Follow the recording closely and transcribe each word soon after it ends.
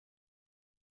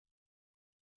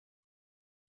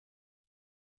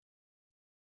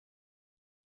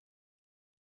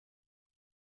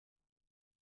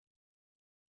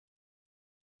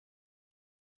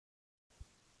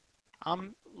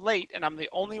I'm late, and I'm the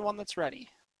only one that's ready.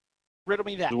 Riddle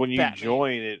me that. When you Bat me.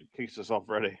 join, it kicks us off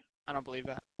ready. I don't believe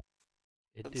that.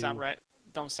 It Doesn't sound right.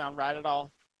 Don't sound right at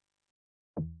all.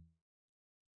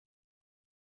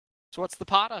 So what's the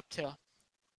pot up to?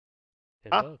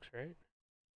 $10, right?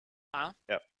 Huh?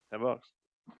 Yep, $10.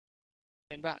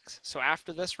 $10. So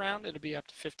after this round, it'll be up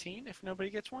to 15 if nobody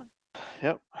gets one.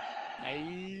 Yep.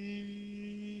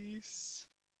 Nice.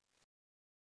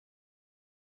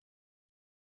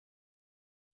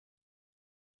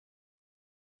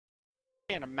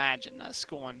 Can't imagine us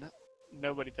going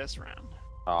nobody this round.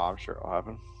 Oh, I'm sure it'll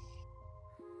happen.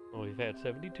 Well, we've had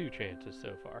 72 chances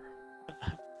so far.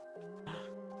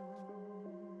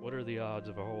 What are the odds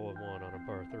of a hole-in-one on a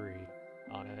par 3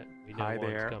 on it? We know Hi one's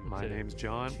there, coming my soon. name's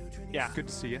John. Yeah. Good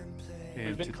to see you. We've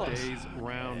And been close. today's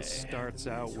round starts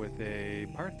out with a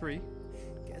par 3.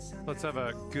 Let's have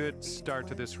a good start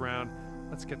to this round.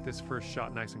 Let's get this first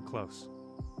shot nice and close.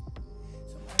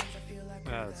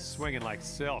 Swinging like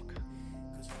silk.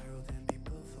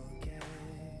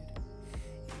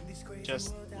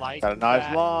 Just like Got a nice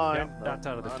that. line. Yep, that's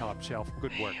out of the top shelf.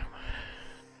 Good work.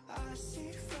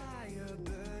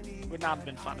 Would not have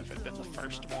been fun if it had been the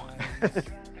first one.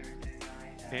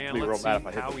 And Be real let's see mad if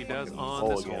I hit how the he does fucking on hole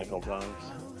this again a hole. couple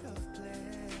times.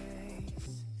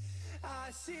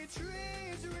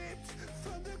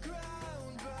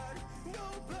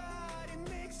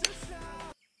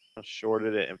 I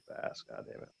shorted it and fast. God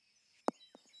damn it.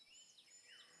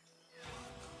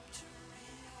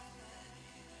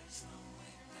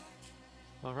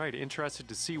 All right, interested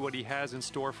to see what he has in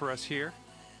store for us here.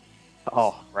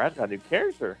 Oh, Brad's got a new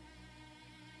character.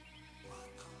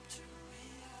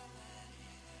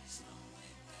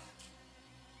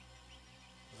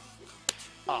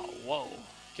 Oh, whoa.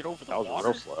 Get over the That was water.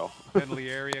 real slow. Penalty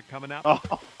area coming up.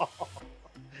 Oh,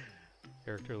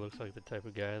 Character looks like the type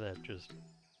of guy that just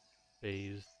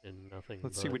phased in nothing.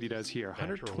 Let's see but what he does here.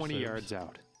 natural 120 sieves. yards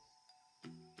out.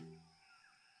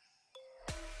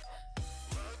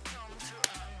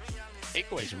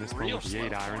 Takeaway's Taking this one real with the slow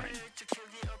 8-iron. for him.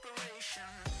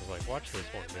 I was like, watch this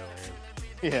one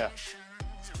go in. yeah.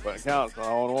 But it counts on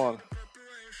all in one.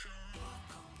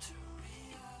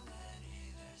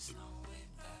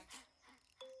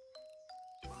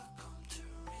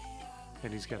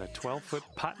 And he's got a 12-foot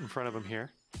putt in front of him here.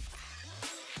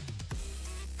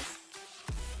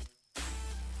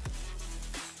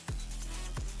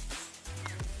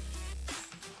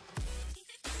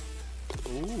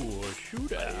 Ooh, a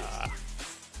shooter.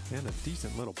 And a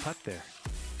decent little putt there.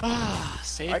 Ah,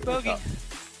 save Right, bogey. what's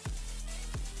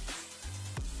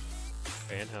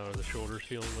And how are the shoulders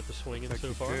feeling with the swinging Like so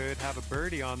he far? could have a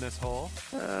birdie on this hole.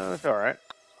 It's all right.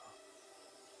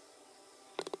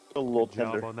 A little Good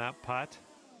job tender. on that putt.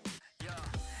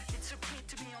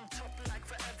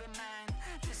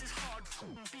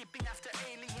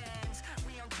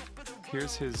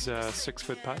 Here's his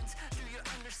 6-foot putt.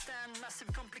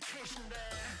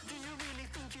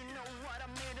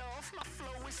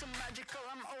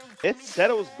 It said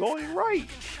it was going right.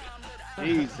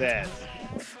 Jesus.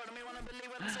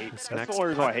 This That's next the only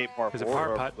reason I putt hate par is a 4 par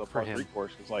or putt the for par him. 3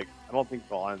 course. Because, like, I don't think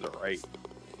the lines are right.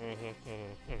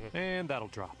 And that'll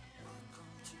drop.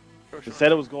 It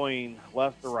said it was going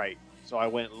left to right. So I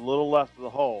went a little left of the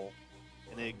hole.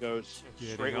 And it goes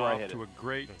straight Getting where I off hit to it. a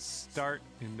great start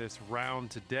in this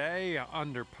round today.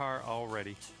 Under par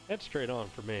already. That's straight on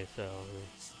for me, so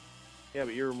Yeah,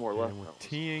 but you were more left. And we're than I was.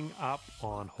 teeing up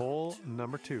on hole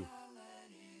number 2.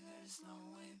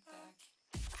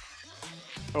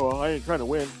 Oh, well, I ain't trying to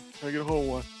win. I get a hole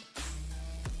one.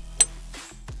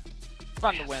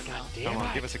 Fun to win, though. Come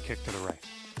on, give us a kick to the right.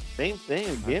 Same thing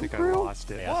I again, think I Krill?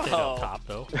 lost it. yeah, I stayed up Whoa. top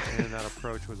though. And that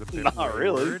approach was a bit Not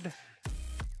really. wayward.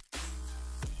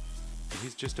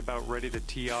 He's just about ready to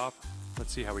tee off.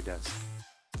 Let's see how he does.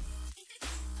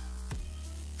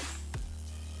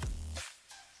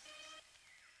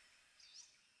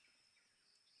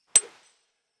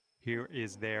 Here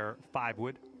is their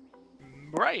 5-wood.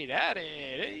 Right at it.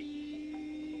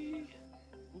 Hey.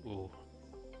 Ooh,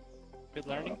 Good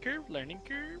learning curve, learning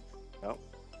curve. Yep.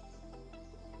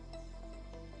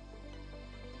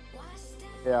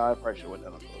 Yeah, I probably should have went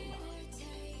down the road.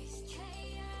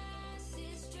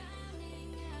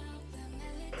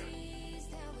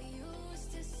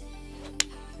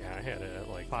 yeah, I had it at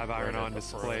like 5-iron right on at the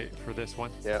display front. for this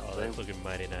one. Yeah, Oh, same. that's looking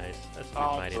mighty nice. That's looking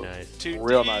Oh, mighty so- nice. Too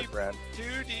Real deep. nice, Brad. Too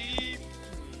deep.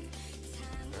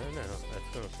 I don't know. That's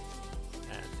gonna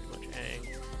add too much hang.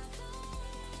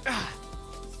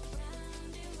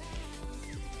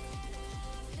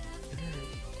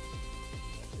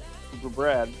 For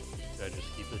Brad. Should I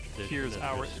just keep the tradition? Here's and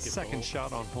our just skip the second hole?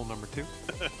 shot on hole number 2.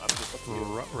 I'm just up to you.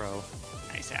 Ruh-roh.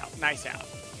 Nice out. Nice out.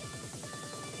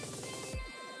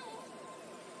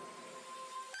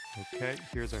 Okay,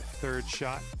 here's our third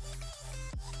shot.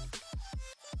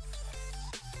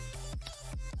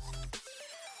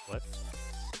 What?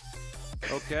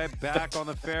 Okay, back on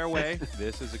the fairway.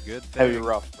 This is a good Heavy thing.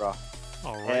 rough, bro.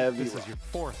 All right, Heavy this rough. is your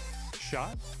fourth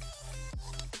shot.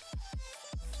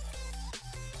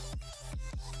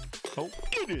 Oh,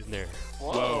 get in there.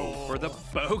 Whoa, for the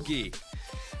bogey.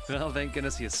 Well, thank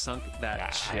goodness he has sunk that I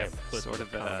chip. have put Sort the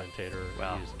of, commentator.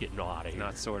 well, He's getting out of here.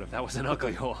 not sort of. That was an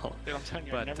ugly hole. Dude, I'm telling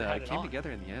you, I But never had it came on.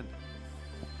 together in the end.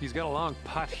 He's got a long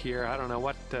putt here. I don't know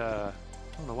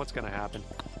what's going to happen.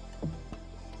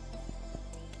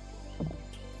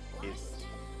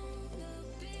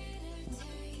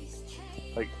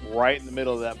 Like right in the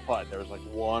middle of that putt, there was like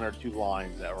 1 or 2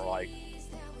 lines that were like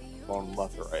going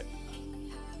left or right.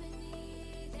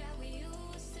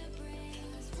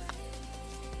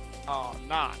 Oh,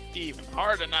 not even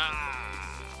hard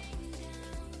enough.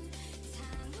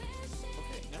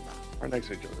 Okay, never mind. Right next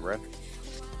to each other, right?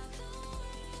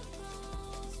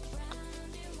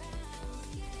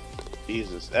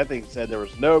 Jesus, that thing said there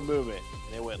was no movement,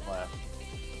 and it went left.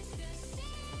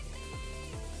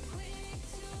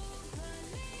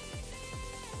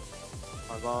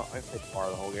 I can take part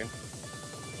of the whole game.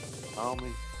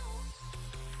 Me.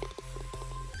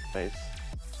 Nice.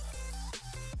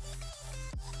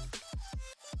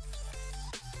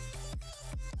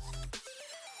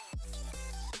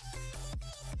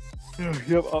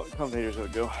 Yep, oh, commentator's gonna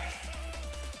go.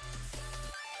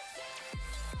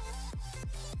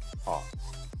 Oh.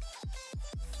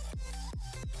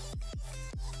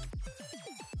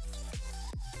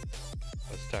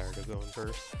 I was tired of going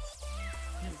first.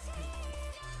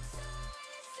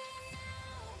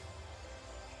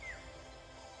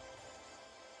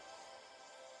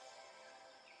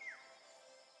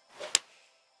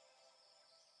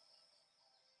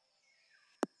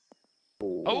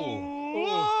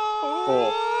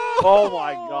 Oh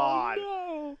my god.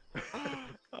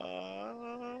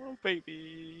 Oh,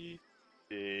 baby.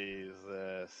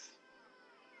 Jesus.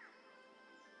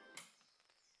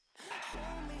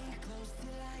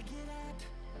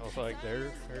 I was like,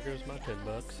 there goes my $10.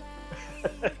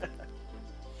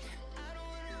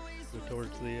 Go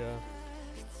towards the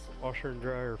washer and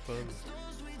dryer fund.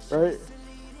 Right?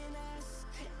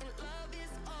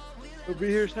 We'll be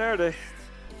here Saturday.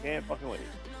 Can't fucking wait.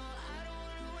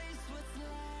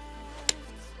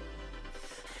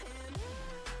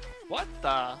 What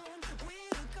the?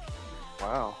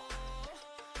 Wow.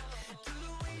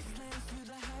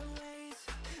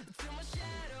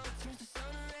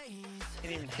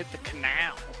 Didn't even hit the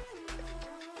canal.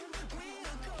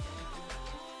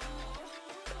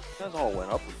 You guys all went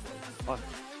up. Fun.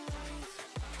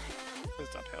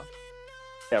 It's uphill.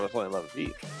 Yeah, but it's only 11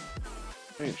 feet.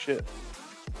 I mean, shit.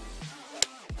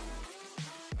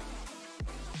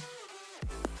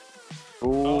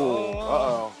 Ooh.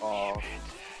 Uh-oh. Oh.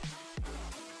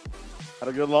 Had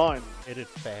a good line. Hit it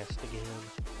fast again.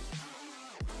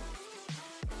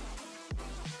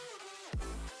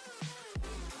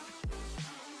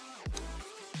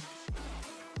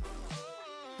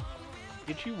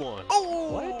 Get you one.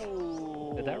 Oh!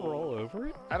 What? Did that roll over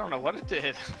it? I don't know what it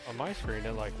did. On my screen,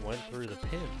 it like went through the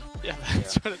pin. Yeah,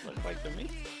 that's what it looked like to me.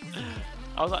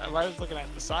 I was looking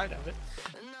at the side of it.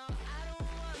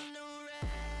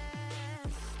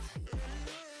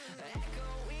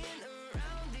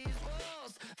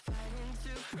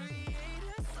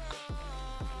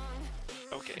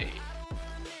 Okay.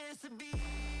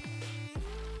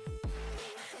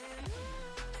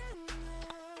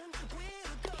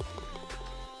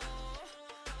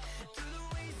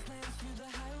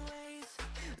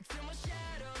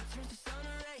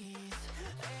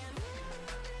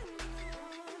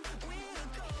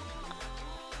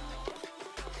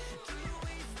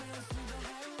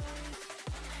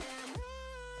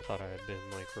 I thought I had been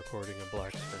like recording a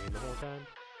black screen the whole time.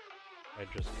 I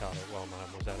just caught it while mine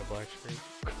was at a black screen.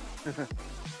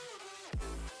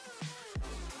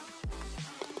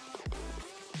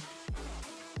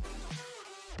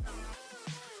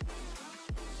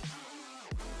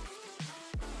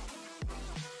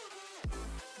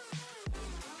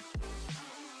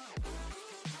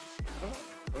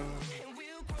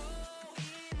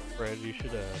 Fred, you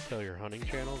should tell your hunting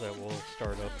channel that we'll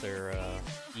start up their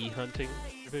e-hunting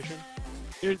division.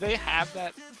 Dude, they have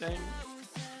that thing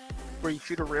where you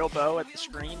shoot a real bow at the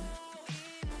screen.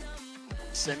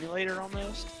 Simulator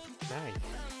almost. Nice.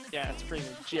 Yeah, it's pretty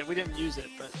legit. We didn't use it,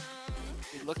 but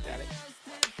we looked at it.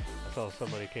 saw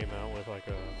somebody came out with like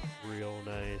a real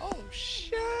nice. Oh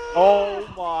shit! Oh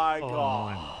my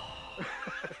god. Oh.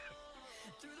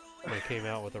 They came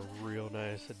out with a real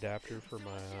nice adapter for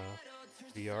my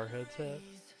VR headset.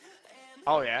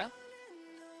 Oh yeah.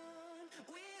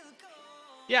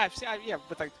 Yeah, I've seen. Yeah,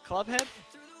 with like the club head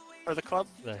or the club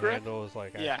The grip. handle is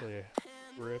like Yeah. actually a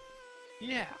grip.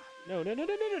 Yeah. No.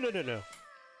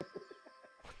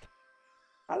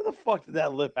 How the fuck did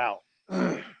that lip out?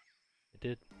 It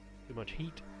did too much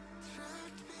heat.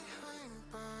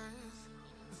 I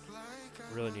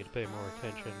really need to pay more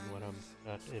attention when I'm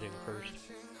not hitting first.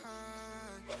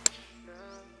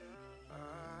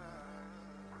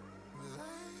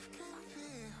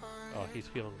 Oh, he's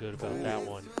feeling good about that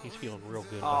one. He's feeling real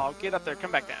good about Oh, get up there.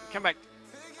 Come back down. Come back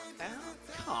down.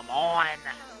 Come on.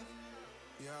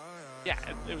 Yeah,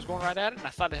 it was going right at it, and I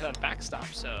thought it had a backstop,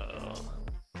 so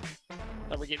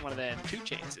thought we're getting one of them 2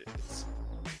 chances.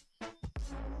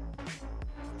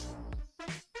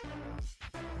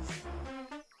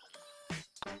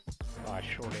 Oh, I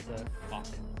shorted that. Fuck.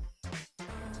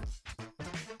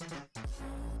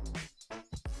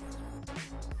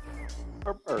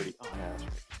 Or birdie. Oh, yeah, that's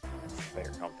right.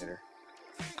 Player commentator.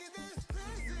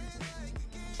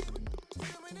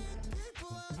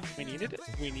 We needed it.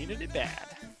 We needed it bad.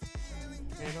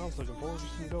 Man, I was looking forward to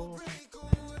some goals.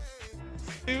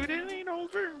 Dude, it ain't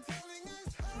over.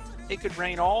 It could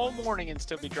rain all morning and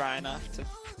still be dry enough to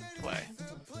play.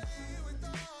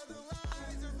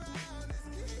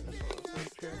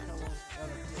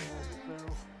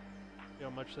 See how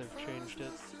much they've changed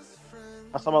it.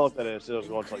 Last time I looked at it, it said it was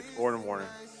going to like 4 in the morning.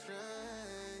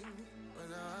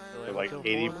 Really, So like until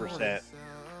 4 in the morning. 80%.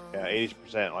 Yeah,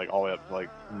 80%, like all the way up to like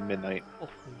midnight.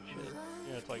 Holy shit.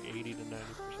 Yeah, it's like 80 to 90%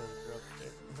 throughout the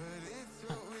day.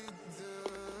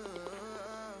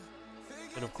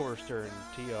 And of course, during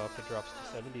tee-off, it drops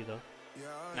to 70 though.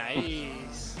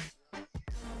 Nice. The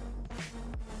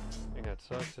thing that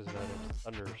sucks is that it's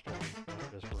thunderstorms,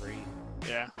 not just rain.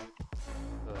 Yeah.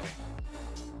 So,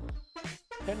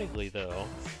 technically though,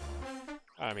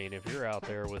 I mean, if you're out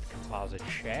there with composite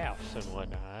shafts and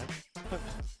whatnot,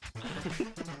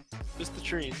 Just the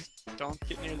trees. Don't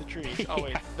get near the trees. Oh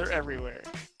wait, they're everywhere.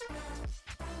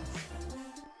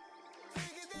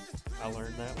 I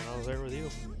learned that when I was there with you.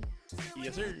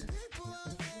 Yes, sir.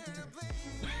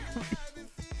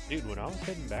 Dude, when I was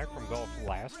heading back from golf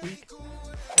last week,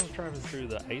 I was driving through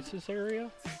the ISIS area,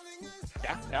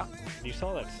 Yeah, yeah, and you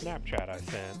saw that Snapchat I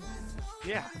sent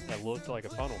yeah. that looked like a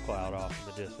funnel cloud off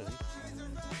in the distance.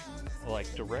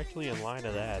 Like, directly in line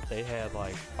of that, they had,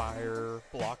 like, fire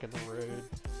blocking the road.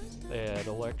 They had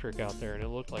electric out there, and it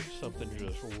looked like something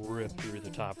just ripped through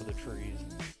the top of the trees.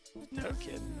 No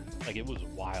kidding. Like, it was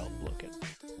wild looking.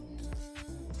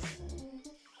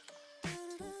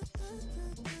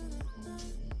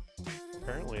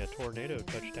 Apparently a tornado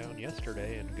touched down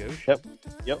yesterday in Goshen.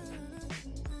 Yep.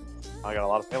 I got a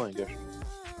lot of family in Goshen.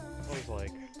 I was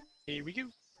like, Here we go.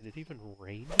 did it even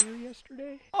rain here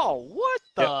yesterday? Oh, what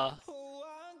the?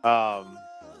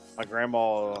 My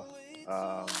grandma,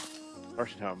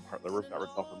 nursing home, the roof got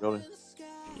ripped off her building.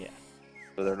 Yeah.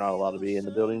 So they're not allowed to be in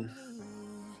the building.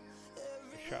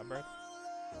 Nice shot, Brad.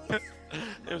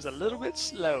 It was a little bit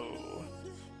slow.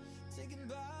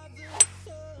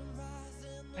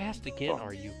 Fast again,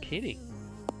 are you kidding?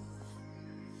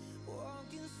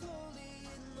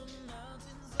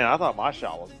 And I thought my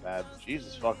shot wasn't bad, but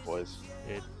Jesus fuck, boys.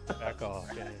 It back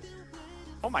off, man.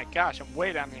 Oh my gosh, I'm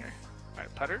way down here.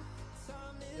 Alright, putter.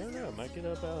 I don't know, I might get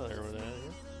up out of there with that.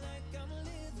 Yeah.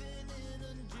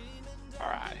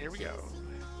 Alright, here we go.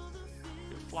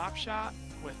 Do a flop shot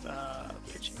with a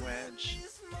pitching wedge.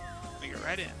 We go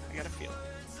right in. I got a feeling.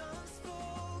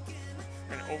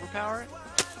 We're gonna overpower it.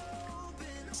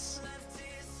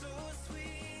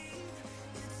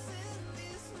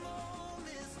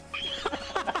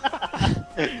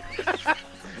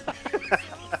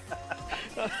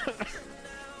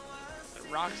 The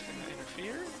rock's gonna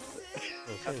interfere.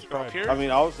 So Have to go up here. I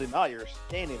mean, obviously not. You're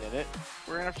standing in it.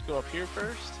 We're gonna have to go up here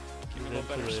first. Give me a little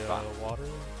better the spot. water.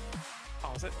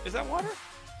 Oh, is that water?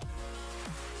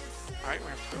 Alright, we're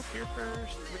gonna have to go up here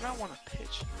first. We don't want to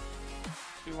pitch.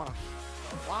 We want a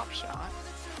flop shot. Alright,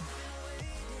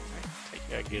 take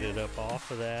Yeah, get it up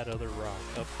off of that other rock,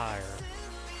 up higher.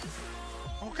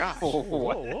 Oh gosh. Oh,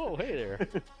 Whoa, whoa, hey there.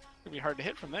 It's gonna be hard to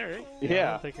hit from there, eh? I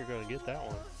Yeah. don't think you're gonna get that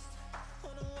one.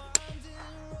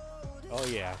 Oh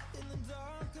yeah.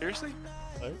 Seriously?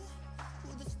 Right?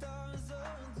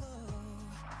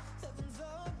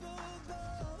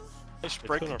 Just It's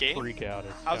break the gonna game. freak out.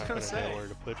 It's I was not gonna know say. where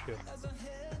to put you.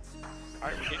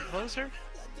 Alright, we're getting closer.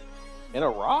 In a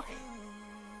rock?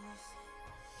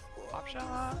 Flop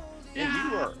shot. Yeah,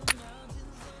 you were.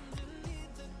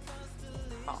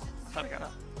 Oh, I thought I got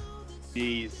up.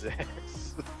 Jesus.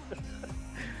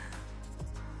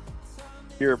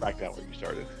 You're back down where you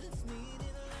started.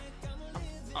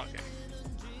 Okay.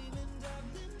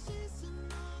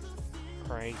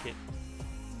 Crank it.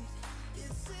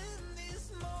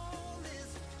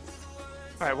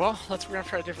 All right. Well, we're gonna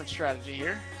try a different strategy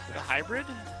here. The hybrid.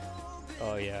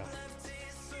 Oh yeah.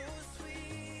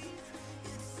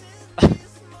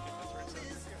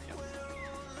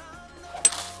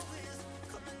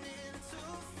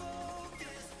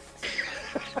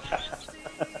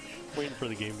 Waiting for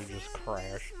the game to just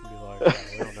crash and be like, oh,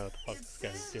 we don't know what the fuck this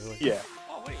guy's doing. Yeah.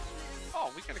 Oh wait.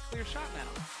 Oh, we got a clear shot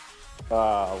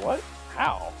now. What?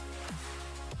 How?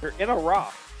 You're in a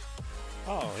rock.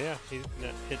 Oh yeah, he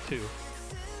hit 2.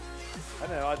 I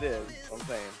know, I did. I'm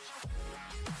saying.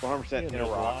 100% Yeah, in a just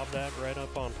rock. lob that right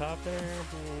up on top there. I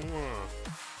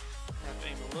have to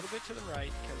aim a little bit to the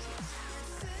right because it's.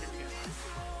 Here we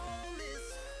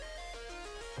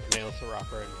go. Nails the rock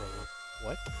right in front of him.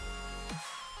 What?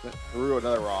 Threw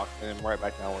another rock and then right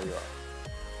back down where you are.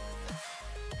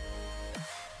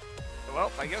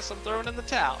 Well, I guess I'm throwing in the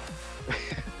towel.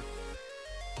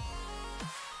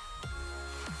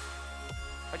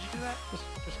 How'd you do that?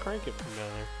 Just crank it from down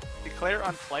there. Declare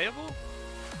unplayable?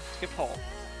 Skip hole.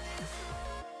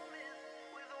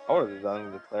 I would have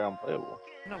done declare unplayable.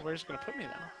 No, where's it gonna put me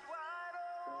now?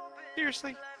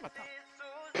 Seriously? What the?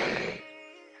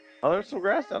 Oh, there's some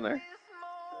grass down there.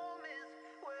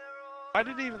 Why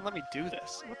did it even let me do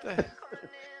this? What the?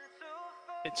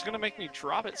 It's gonna make me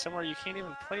drop it somewhere you can't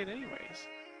even play it anyways.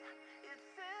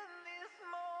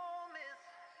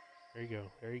 There you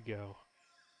go. There you go.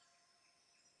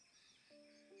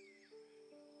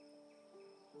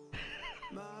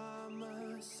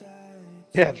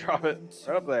 Yeah, drop it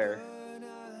right up there.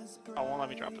 Oh, won't let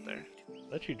me drop it there.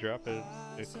 Let you drop it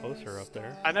a bit closer up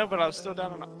there. I know, but I was still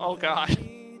down on. Oh god. Like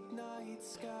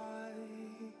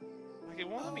it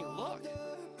won't let me look.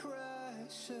 Alright.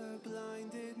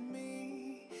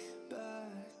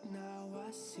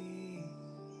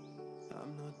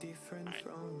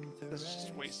 This is just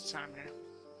a waste of time here.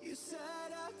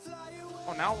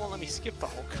 Oh, now it won't let me skip the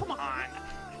hole. Come on.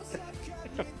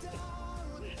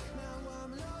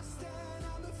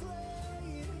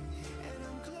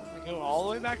 I go all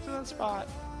the way back to that spot.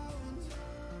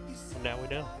 Now we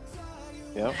know.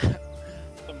 Yep.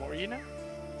 The more you know.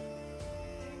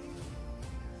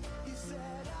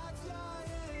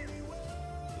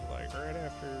 Like right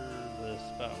after the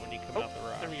spot when you come out the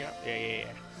rock. There we go. Yeah.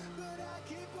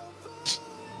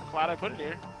 Glad I put it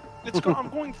here. It's I'm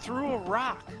going through a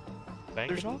rock. Bank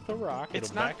There's it off the rock. it's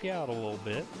It'll not- back you out a little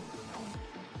bit.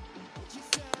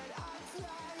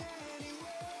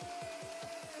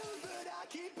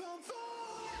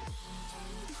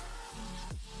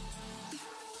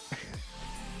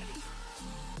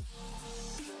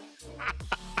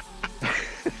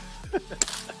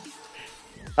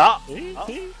 Ah! See? Oh,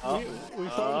 See? oh. We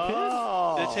saw the pin.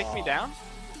 Oh. Did it take me down?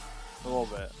 A little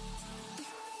bit.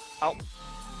 Oh,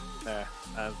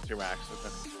 That's your max.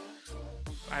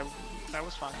 Okay. that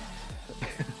was fun.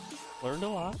 Learned a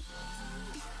lot.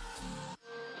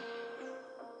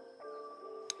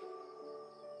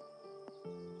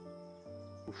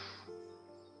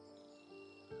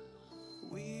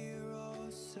 We're all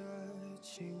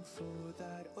searching for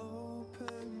that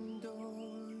open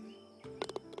door.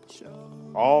 Show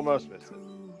Almost missed it.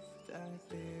 proof that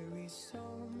there is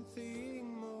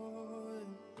something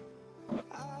more.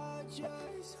 I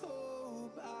just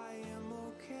hope I am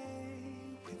okay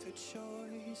with the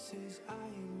choices I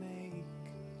make.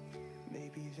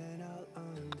 Maybe then I'll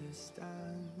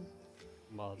understand.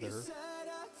 Mother. Said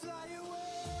I'd fly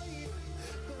away,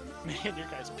 Man, your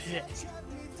guy's pissed.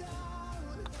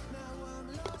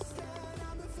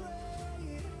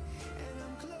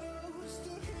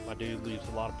 My dude leaves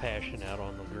a lot of passion out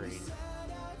on the green.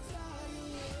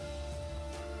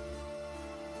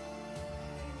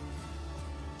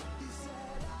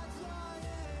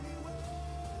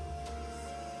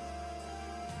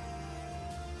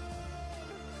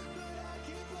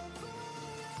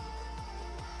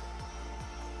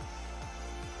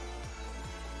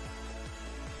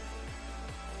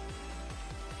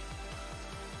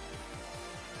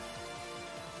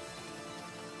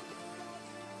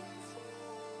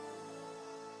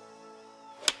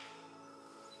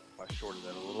 I shorted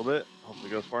that a little bit. Hopefully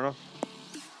it goes far enough.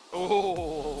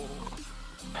 Oh.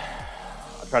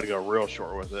 I tried to go real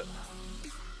short with it.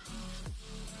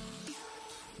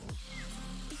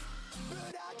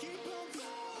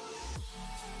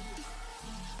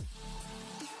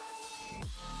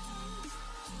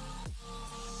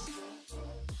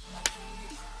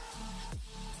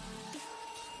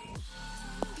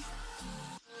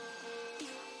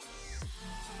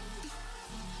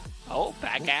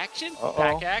 Back action. Uh-oh.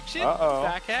 Back action. Uh-oh.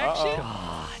 Back action.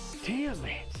 God damn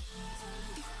it!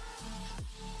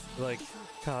 Like,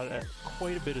 caught at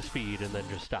quite a bit of speed and then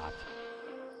just stopped.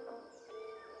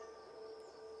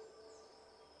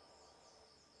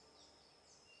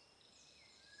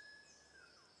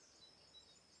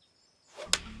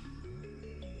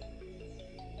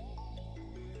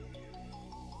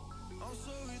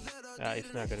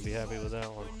 He's not going to be happy with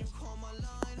that one.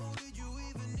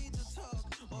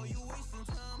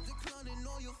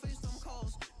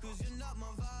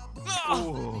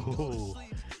 Ooh.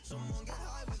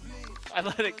 I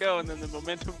let it go, and then the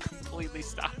momentum completely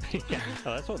stopped. Yeah,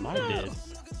 that's what mine did.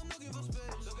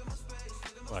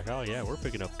 Like, oh yeah, we're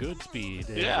picking up good speed.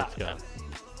 And Yeah. it's gone.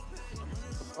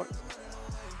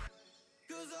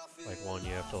 Like one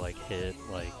you have to like hit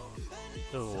like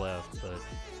to the left, but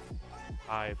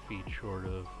 5 feet short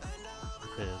of the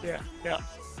pin. Yeah. Yeah.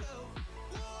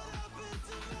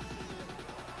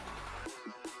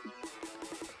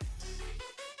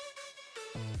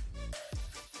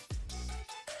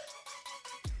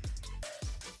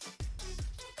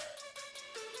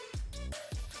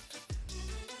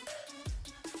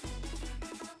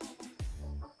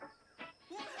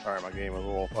 Alright, my game was a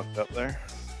little fucked up there.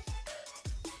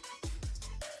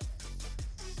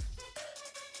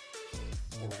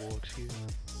 Horrible excuse.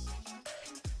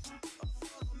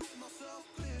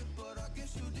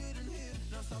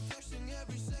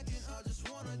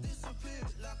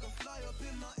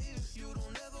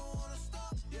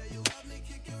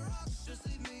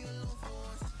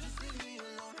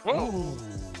 Whoa.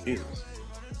 Jesus.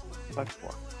 Fuck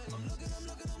for.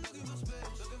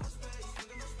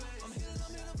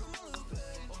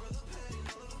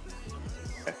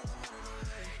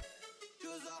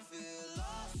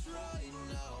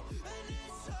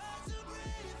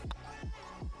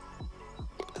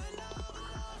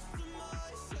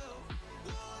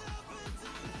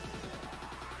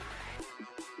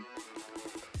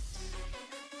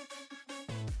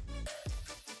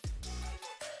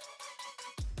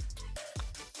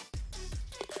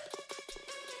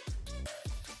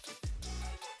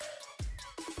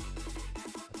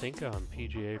 I think on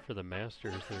PGA for the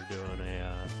Masters they're doing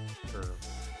a for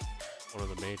one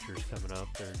of the majors coming up.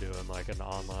 They're doing like an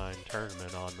online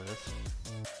tournament on this.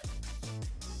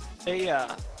 Hey,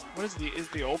 what is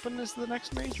the Open is the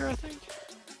next major, I think?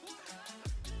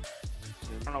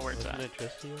 I don't know where it's Wasn't at. it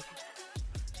just the Open?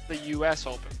 The US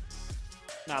Open.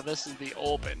 Now this is the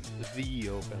Open. The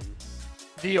Open.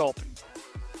 The Open.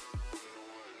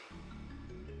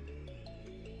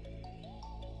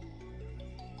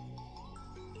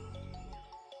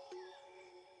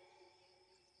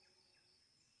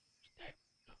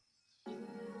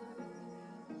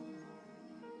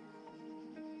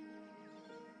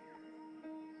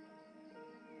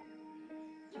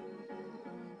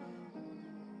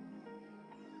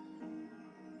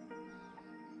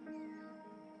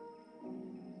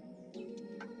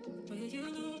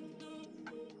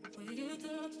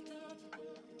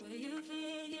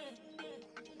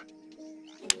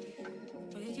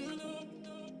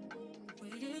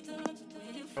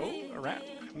 Oh, around.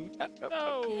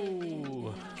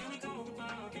 No.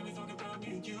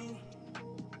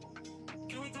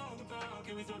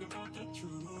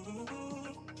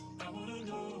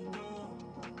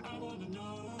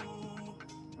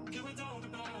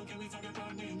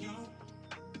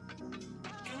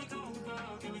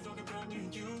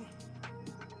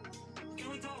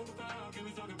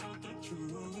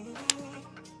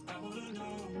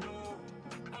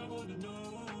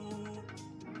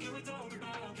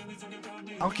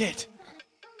 I'll get.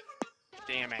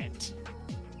 Damn it.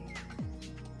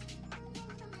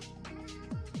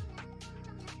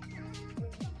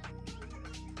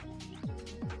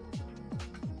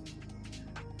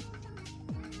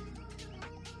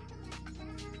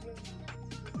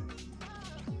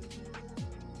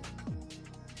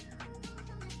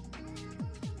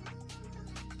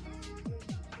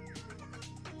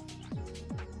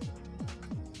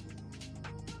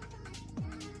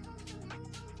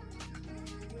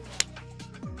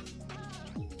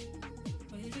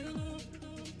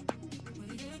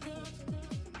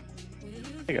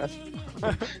 Hey guys.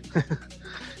 A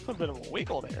little bit of a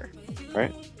wiggle there.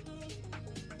 Right?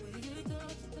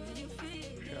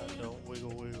 Shot don't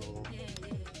wiggle wiggle.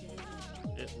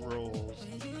 It rolls.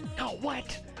 No,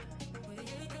 what?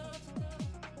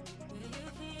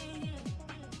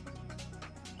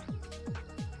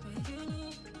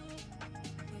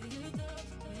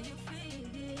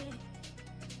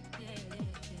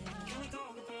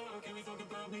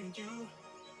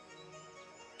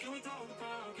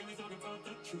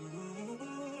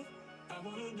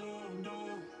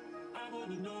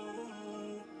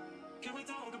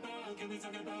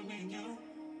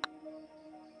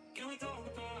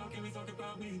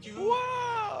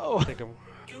 Whoa! I think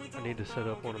I need to set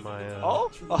up one of my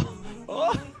Oh!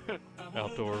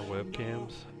 outdoor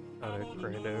webcams out at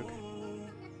Grand Oak.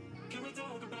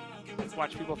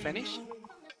 Watch people finish?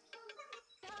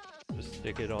 Just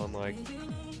stick it on like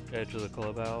edge of the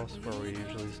clubhouse where we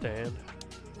usually stand.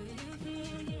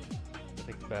 I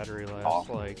think the battery lasts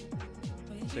like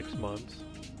 6 months.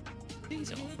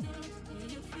 Diesel.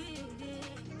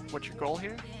 What's your goal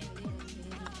here?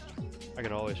 I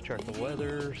can always check the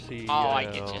weather, see I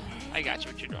get you. I got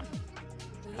you what you're doing.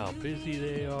 how busy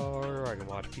they are. I can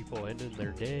watch people ending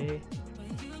their day.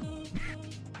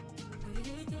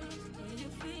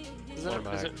 One of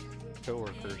my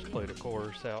coworkers played a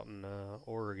course out in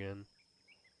Oregon.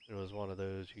 It was one of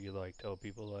those you could like tell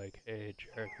people like, hey,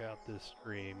 check out this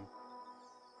stream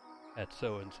at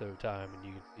so and so time, and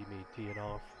you could see me teeing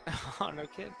off. Oh, no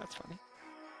kid. That's funny.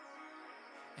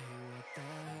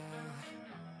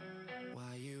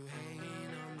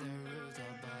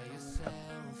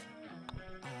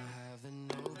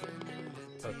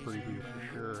 A preview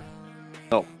for sure.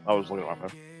 No, I was looking at my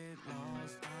phone.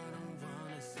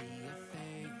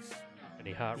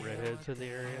 Any hot redheads in the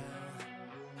area?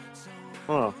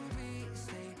 Huh.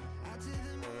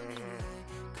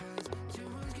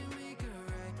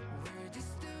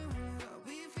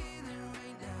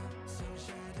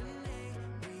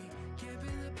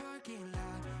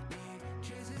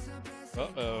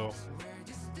 Uh-oh.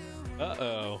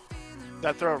 Uh-oh. Did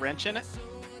I throw a wrench in it?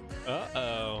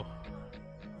 Uh-oh.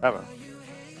 Haven't.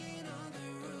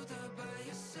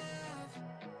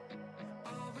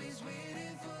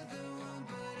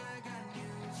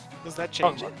 Does that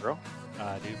change Oh, it? girl.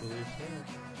 I do believe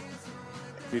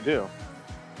so. You do.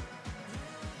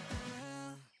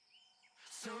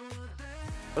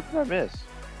 What did I miss?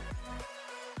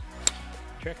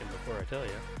 Checking before I tell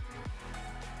you.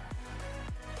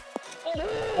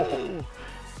 Oh.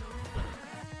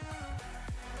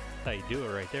 How you do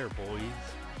it right there, boys.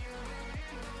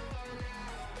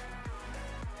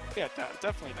 Yeah, it does.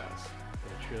 Definitely does.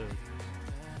 It should.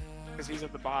 Because he's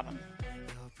at the bottom.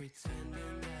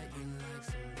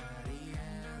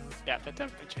 Yeah, that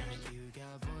definitely changed.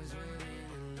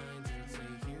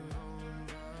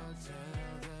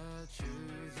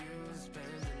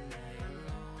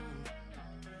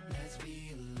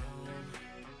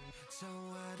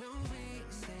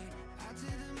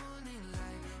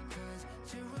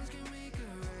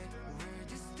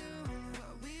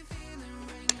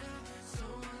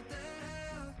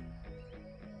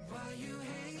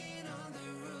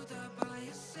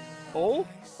 Oh,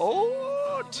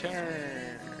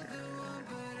 turn.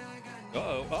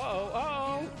 Uh-oh, uh-oh,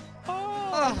 uh-oh,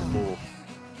 Oh.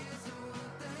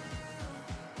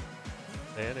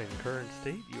 And in current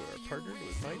state, you are partnered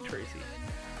with Mike Tracy.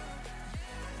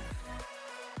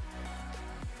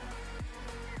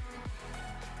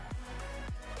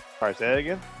 Alright, say that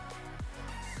again.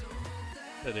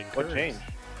 And in What current- changed?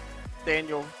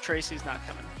 Daniel Tracy's not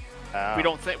coming. Ah. We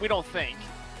don't think.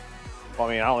 Well,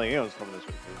 I mean, I don't think anyone's coming this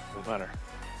week. It doesn't matter.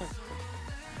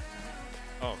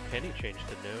 Oh, Kenny changed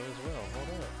to no as well.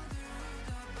 Hold up.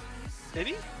 Did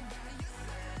he?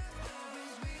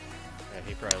 Yeah,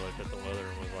 he probably looked at the weather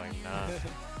and was like, nah.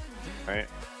 Right?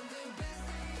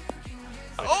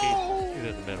 But Oh! he's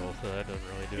in the middle, so that doesn't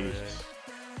really do anything. Jesus.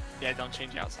 Yeah, don't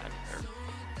change outside of there.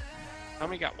 How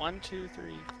many got? 1, 2,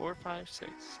 3, 4, 5,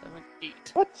 6, 7,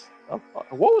 8. What?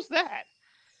 What was that?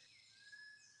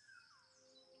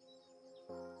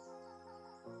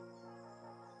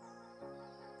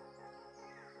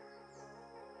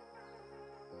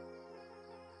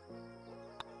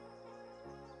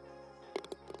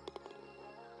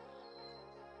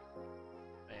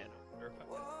 Man, I wonder if I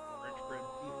got French bread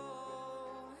beef.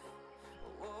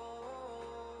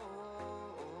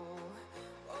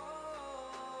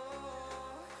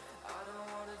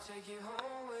 Take you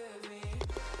home with me.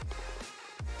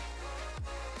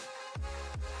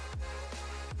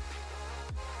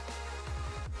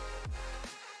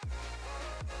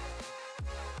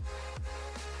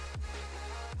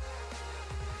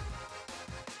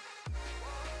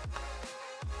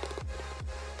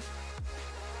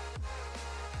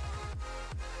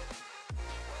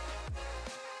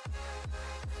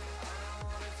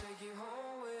 Take you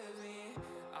home with me.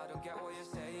 I don't get what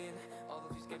you're saying. All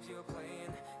of these games you're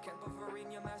playing can't put for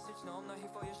in your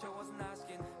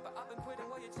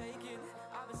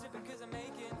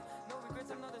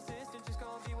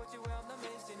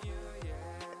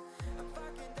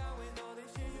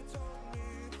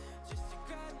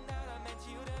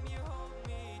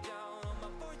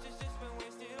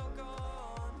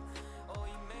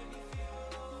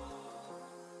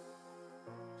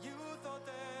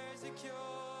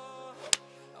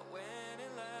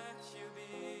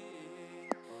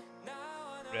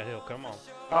that hill. Come on.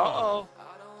 Uh-oh.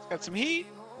 It's got some heat.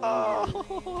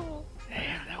 Oh.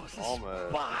 Man, that was a Almost.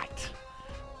 spot.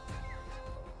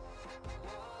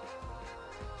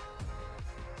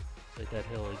 Like that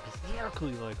hill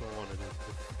exactly like I wanted it to.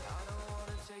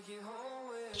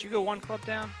 Did you go one club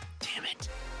down? Damn it.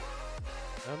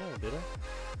 I don't know, did I?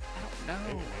 I don't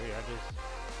know. Maybe I just...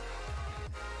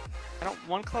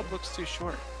 One club looks too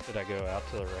short. Did I go out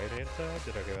to the right-hand side?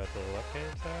 Did I go out to the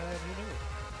left-hand side? Who knows?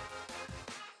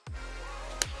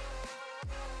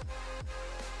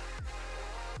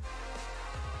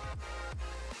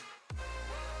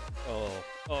 Oh.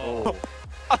 Oh.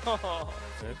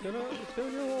 It's gonna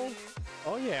go.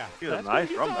 Oh yeah. Dude, a That's nice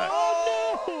gonna run get back.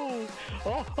 Oh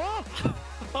no!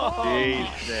 Oh.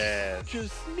 Jesus.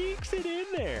 Just sneaks it in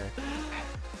there.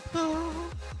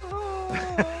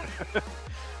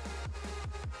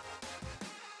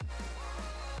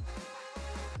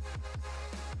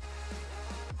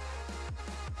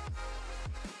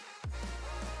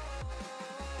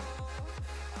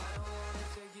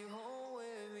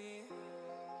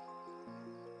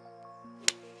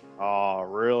 Oh,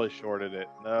 really shorted it.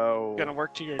 No. Gonna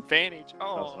work to your advantage. That's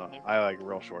Oh. not- I like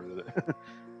real shorted it.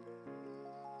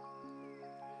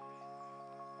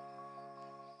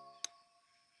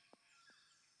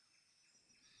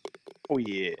 Oh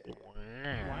yeah.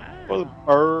 For the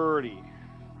birdie.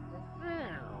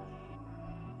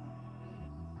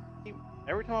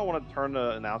 Every time I want to turn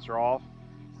the announcer off,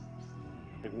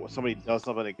 like somebody does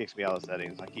something that kicks me out of the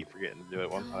settings. I keep forgetting to do it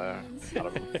once I out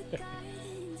of them.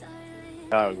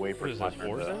 I would wait for What is my this, turn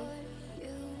to- Warzone?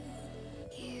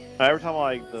 Every time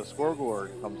like the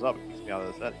scoreboard comes up, it kicks me out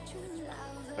of the settings.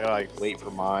 I gotta like wait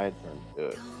for my turn to do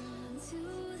it.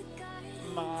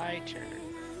 My turn.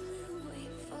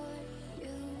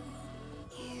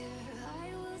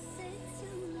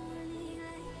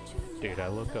 Dude, I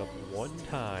look up one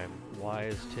time, why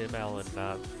is Tim Allen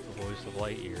not the voice of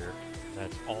Lightyear?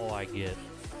 That's all I get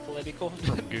Political.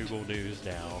 from Google News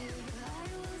now.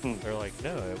 Hmm. They're like,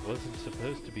 no, it wasn't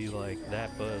supposed to be like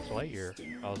that Buzz Lightyear.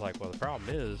 I was like, well, the problem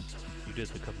is, you did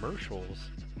the commercials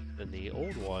in the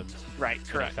old ones, Right, and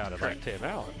it correct. sounded Correct. like Tim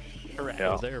Allen. Correct.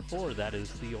 Yeah. So therefore, that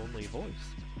is the only voice.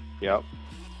 Yep.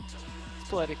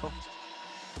 Political.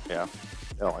 Yeah.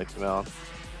 I don't like them out.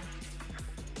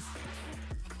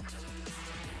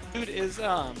 Dude, is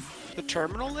the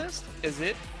terminal list, is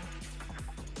it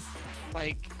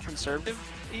like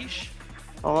conservative-ish?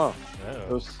 Oh no. No. It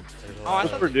was There's a Oh, lot I It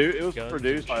was, thought- of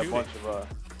produced by a shooting. bunch of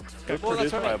it was Well,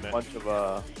 that's produced what by I a meant. bunch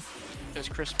of Is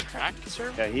Chris Pratt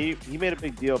conservative? yeah, he made a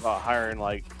big deal about hiring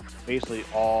like basically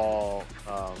all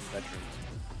veterans.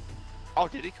 Oh,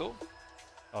 did he? Cool.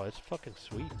 Oh, it's fucking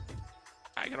sweet.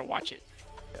 I gotta watch it.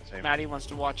 Yeah, same. Maddie wants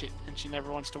to watch it, and she never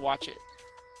wants to watch it.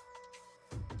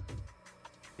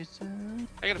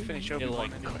 I gotta finish It Obi-Wan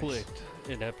like anyways. clicked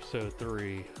in episode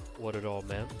 3 what it all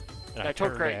meant. And I told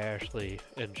turned Craig. to Ashley,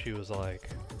 and she was like,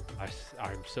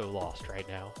 I'm so lost right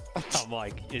now. I'm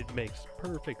like, it makes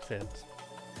perfect sense.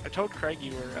 I told Craig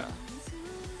you were,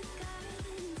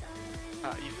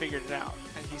 you figured it out,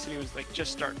 and he said he was like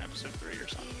just starting episode 3 or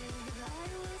something.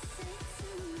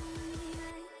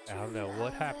 I don't know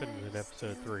what happened in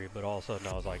episode 3, but all of a sudden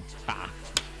I was like, ah.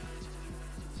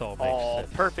 So it makes Oh,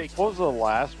 sense. perfect. What was the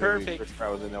last movie Perfect. Chris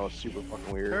Pratt was in that was super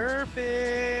fucking weird?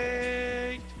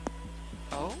 Perfect.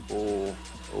 Oh, Oh,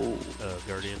 oh,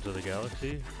 Guardians of the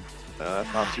Galaxy? no,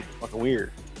 that's not super fucking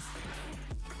weird.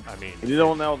 I mean, You did the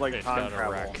one that was like it's time got a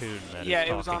travel. raccoon that yeah, is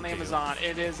it was on talking to you. Amazon.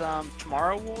 It is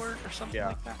Tomorrow War or something Yeah.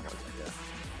 like that. Yeah.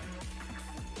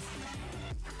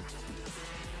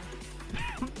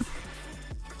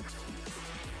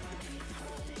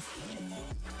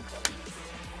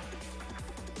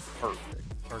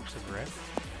 Perfect. Parks and Rec?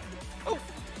 Oh,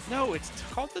 no, it's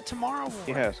called the Tomorrow War.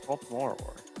 Yeah, it's called Tomorrow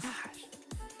War. Gosh,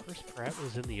 Chris Pratt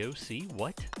was in the OC?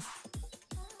 What?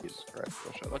 Jesus Christ,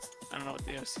 go shut up. what's I don't know what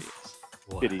the OC is.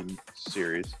 What? Pity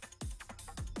series.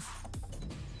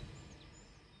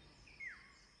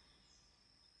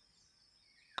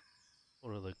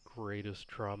 One of the greatest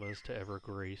dramas to ever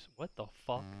grace. What the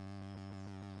fuck?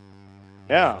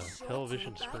 Yeah.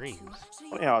 Television screens.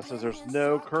 Funny how it says there's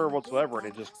no curve whatsoever and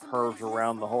it just curves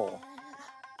around the hole.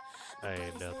 I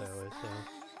ain't know that way, so.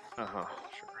 Uh-huh,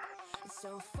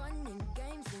 sure.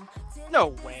 No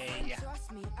way.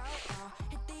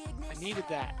 I needed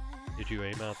that. Did you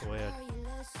aim out the way I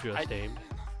just I- aimed?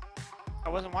 I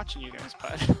wasn't watching you guys,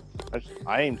 but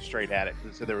I aimed straight at it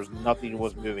because it said there was nothing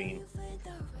was moving.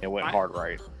 It went hard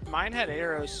right. mine had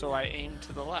arrows, so I aimed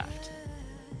to the left.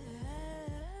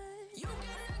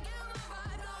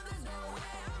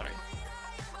 Sorry.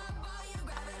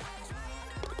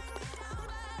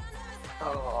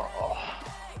 Oh.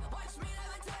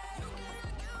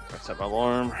 Set my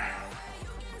alarm.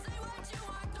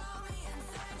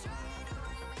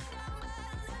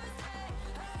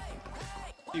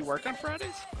 Do you work on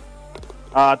Fridays?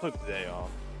 I took the day off.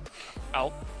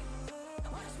 Oh.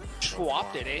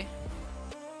 Swapped it, eh?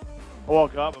 I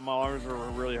woke up and my arms were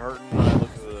really hurting. When I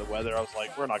looked at the weather, I was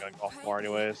like, we're not going to golf tomorrow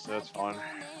anyways, so it's fine.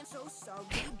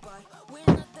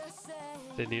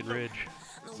 Indian Ridge.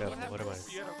 No, What happened? what am I?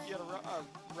 You had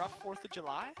a rough 4th of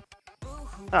July?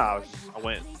 No, I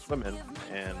went swimming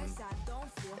and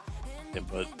didn't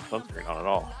put sunscreen on at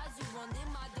all.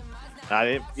 And I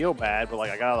didn't feel bad, but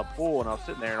like I got out of the pool and I was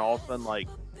sitting there and all of a sudden, like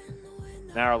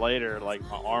an hour later, like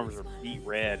my arms were beet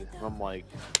red. And I'm like,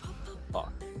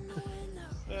 fuck.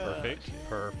 Perfect.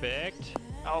 Perfect.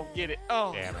 Oh, get it.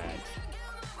 Oh. Damn it.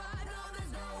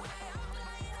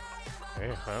 Hey,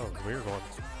 that was a weird one.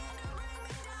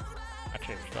 I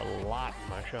changed a lot in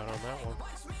my shot on that one.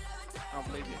 I don't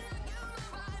believe you.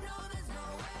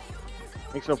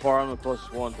 I think so far I'm the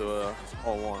closest one to a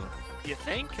hole one. You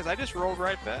think? Because I just rolled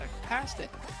right back past it.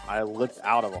 I lipped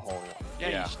out of a hole one.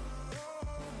 Yeah.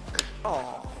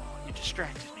 Oh, you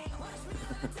distracted me.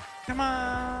 Come on.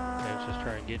 I was just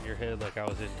trying to get in your head like I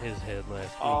was in his head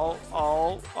last week. Oh,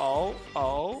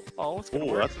 it's gonna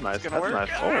Ooh, work. that's a nice, It's that's gonna a work.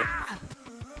 nice hole.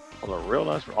 Oh, a real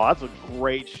nice. Oh, that's a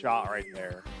great shot right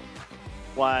there.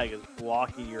 Flag is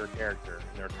blocking your character,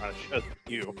 and they're trying to show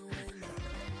you.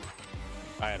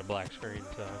 I had a black screen,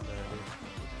 so I'm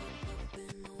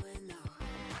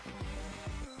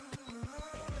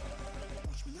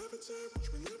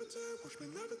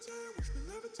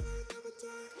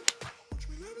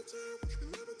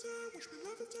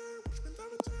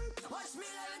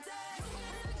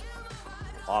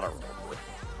A lot of roll.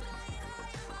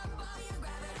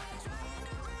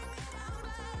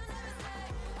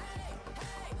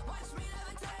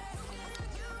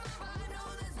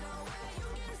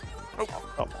 Oh,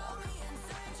 come on.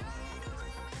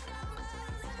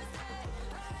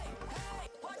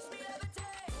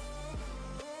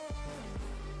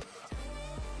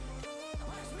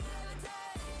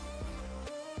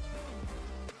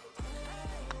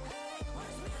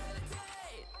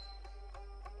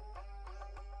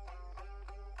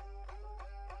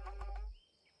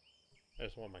 I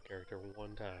just want my character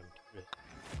one time to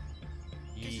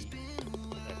just yeet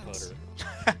that putter.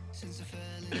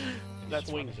 That's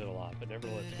Swings it a lot, but never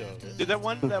lets go of it. Dude, that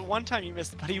one time you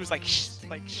missed, but he was like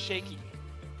shaking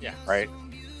Yeah. Right?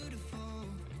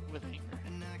 with anger.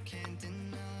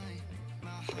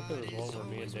 I think there was one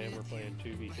where me and Dan were playing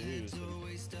 2v2s,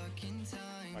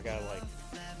 and my guy like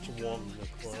swung the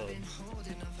club.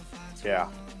 Yeah.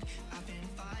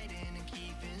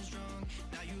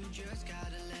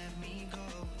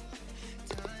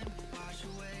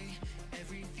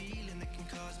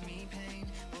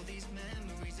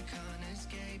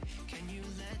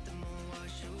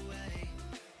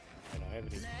 And I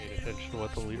haven't even paid attention to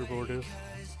what the leaderboard is.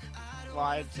 Well,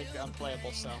 I think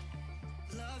unplayable, so.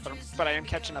 But I am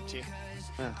catching up to you.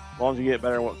 Yeah. As long as you get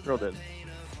better at what Krill did.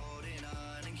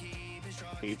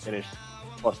 He finished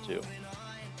 +2.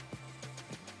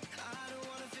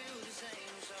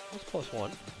 What's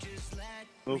 +1?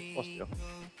 Move +2.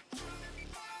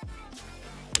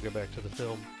 I'll go back to the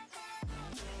film.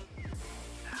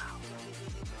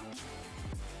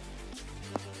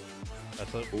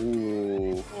 That's it.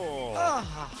 Ooh. Oh,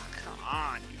 Oh, come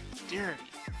on, you dirty.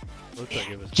 looks like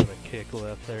it was gonna kick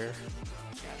left there.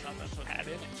 Yeah, I thought that's what had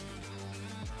in it.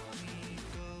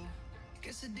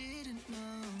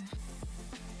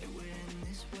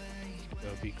 That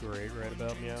would be great right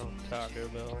about meow. Taco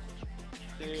Bell.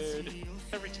 Dude,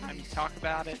 every time you talk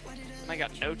about it, and I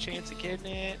got no chance of getting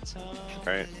it, so.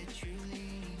 Right.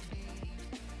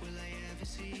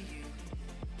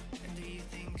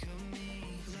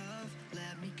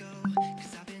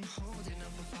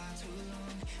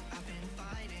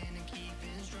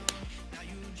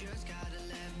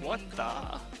 What the?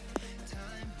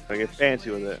 Gotta get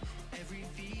fancy with it.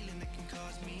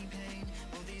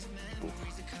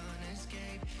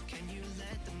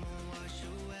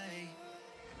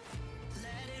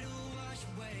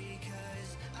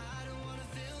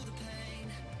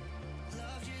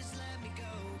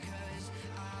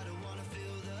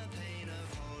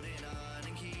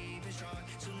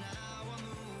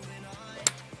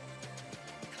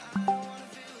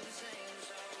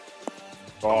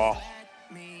 Oh.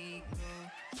 Need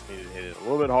to hit it a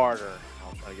little bit harder.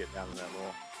 I'll try to get down in that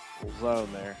little zone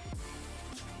there.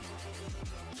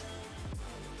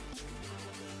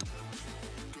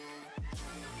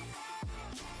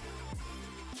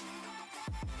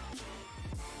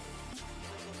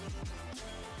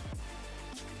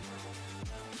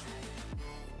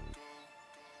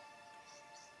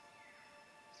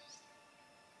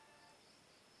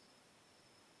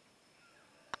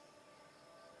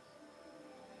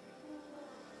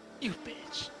 You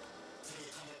bitch.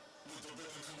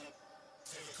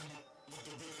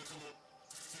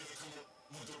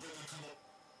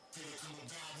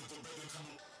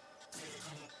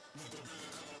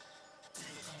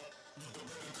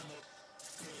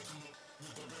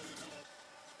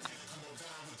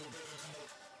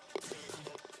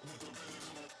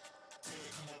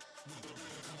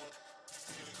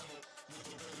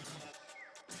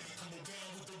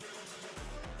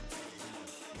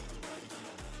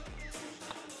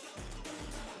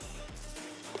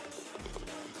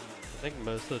 I think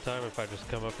most of the time if I just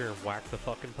come up here and whack the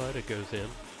fucking putt, it goes in.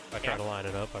 If I try to line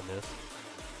it up, I miss.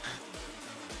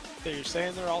 So you're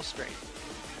saying they're all straight.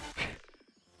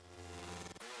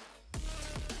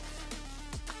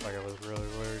 Like I was really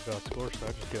worried about score, so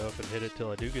I just go up and hit it till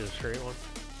I do get a straight one.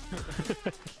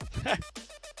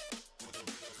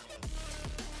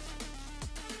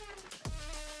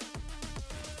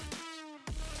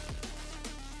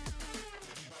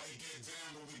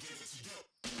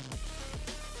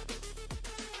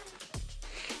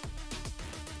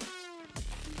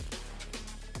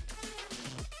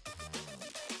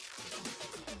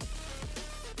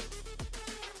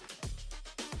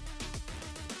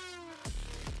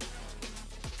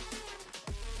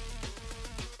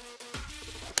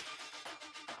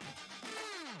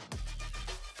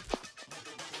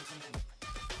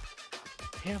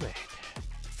 Damn it.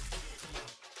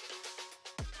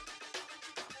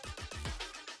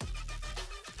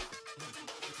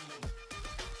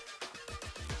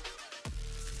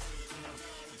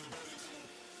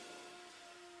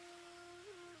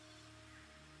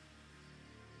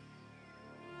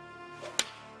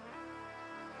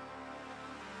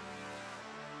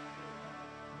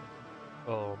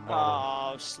 Oh,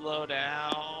 mama. Oh, slow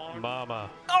down. Mama.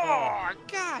 Oh,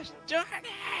 gosh darn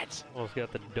it. Almost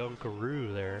got the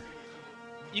dunkaroo there.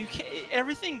 You can't,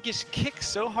 everything just kicks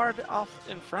so hard off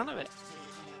in front of it.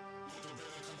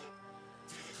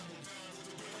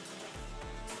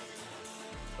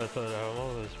 That's what I'm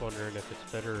always wondering if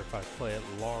it's better if I play it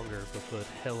longer but put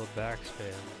hella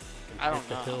backspin and I don't hit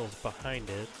the know. hills behind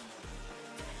it.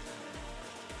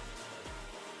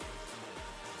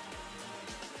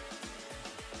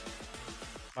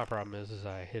 My problem is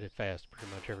I hit it fast pretty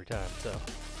much every time, so.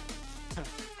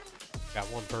 Got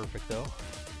one perfect though.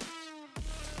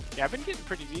 Yeah, I've been getting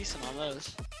pretty decent on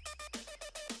those.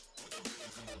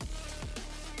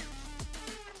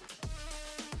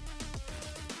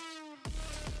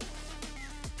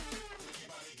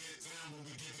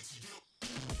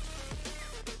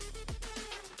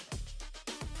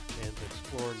 And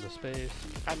exploring the space.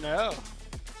 I know.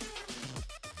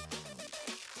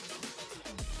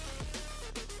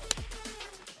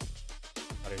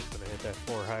 Thought he was gonna hit that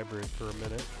 4 hybrid for a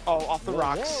minute. Oh, off the Whoa,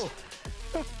 rocks. whoa.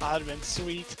 That'd have been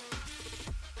sweet.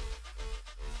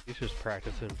 He's just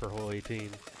practicing for hole 18.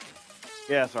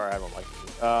 Yeah, sorry, I don't like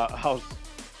it. I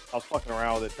was fucking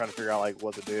around with it, trying to figure out like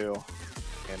what to do,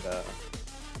 and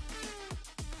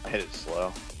I hit it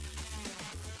slow.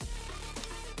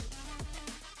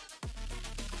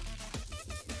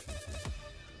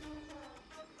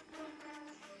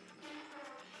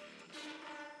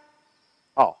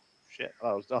 Oh shit! I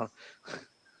thought I was done.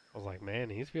 I was like, man,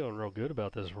 he's feeling real good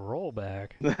about this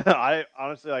rollback. I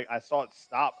honestly I saw it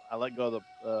stop. I let go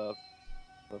of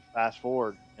the fast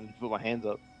forward and put my hands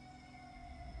up.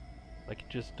 Like, you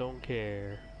just don't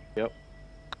care. Yep.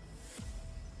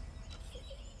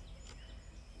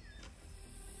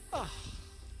 Oh.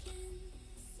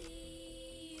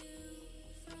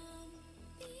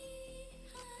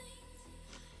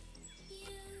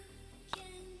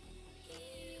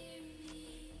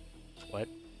 What?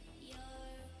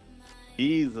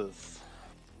 Jesus.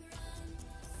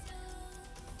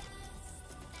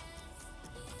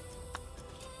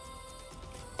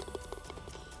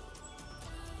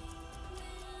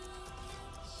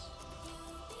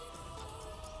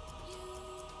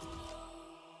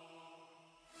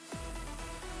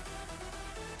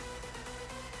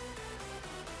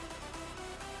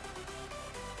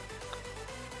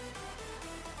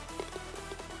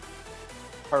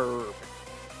 Perfect.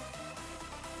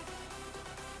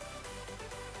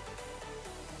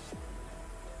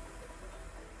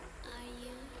 Are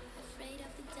you afraid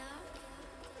of the dark?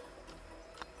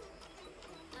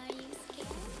 Are you scared?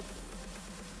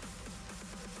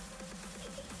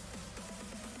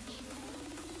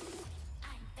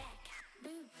 I'm back.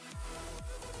 Boom.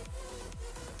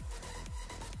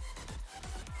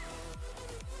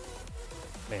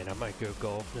 Man, I might go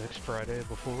golf next Friday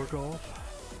before golf.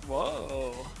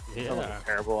 Whoa. Sounds like Yeah. a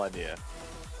terrible idea.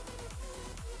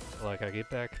 Like, I get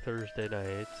back Thursday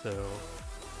night, so.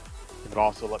 But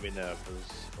also let me know,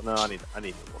 because no, I need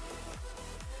to look.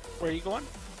 Where are you going?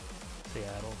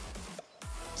 Seattle.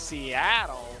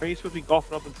 Seattle. Are you supposed to be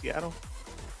golfing up in Seattle?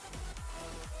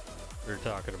 We were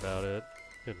talking about it.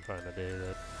 Couldn't find a day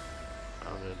that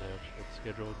I didn't have shit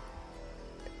scheduled.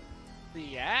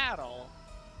 Seattle.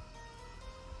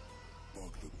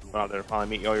 Go out there to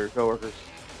finally meet all your coworkers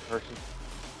in person.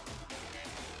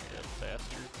 Yeah,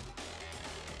 bastard.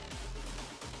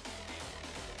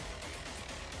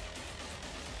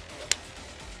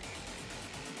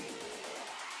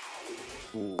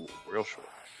 Ooh, real short.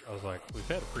 I was like, we've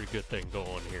had a pretty good thing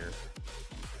going here.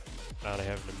 Not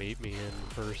having to meet me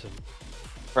in person.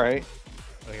 Right?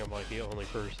 I think I'm like the only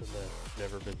person that's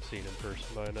never been seen in person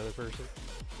by another person.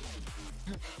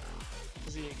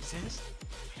 Does he exist?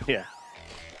 Yeah.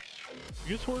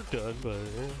 He gets work done, but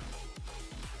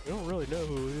we don't really know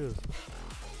who he is.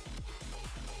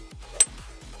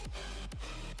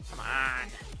 Come on.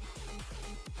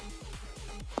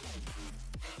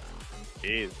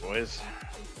 Jeez, boys.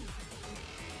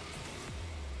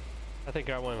 I think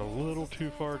I went a little too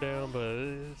far down, but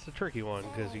it's a tricky one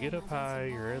because you get up high,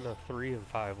 you're in the 3 and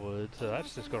 5 wood, so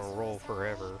that's just gonna roll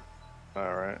forever.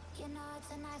 All right. You know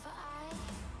it's an eye for eye.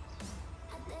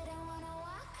 I didn't wanna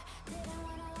walk the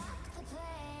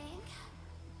plank.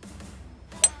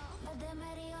 But them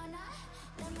ready or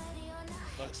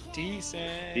not. Looks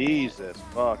decent. Jesus,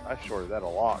 fuck. I shorted that a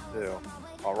lot, too.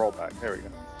 I'll roll back. There we go.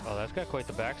 Oh, that's got quite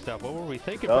the backstop. What were we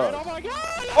thinking, Does. Brad? Oh my god!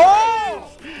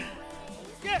 Oh!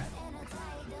 Yeah!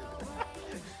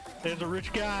 There's a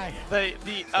rich guy. The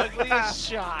ugliest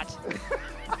shot.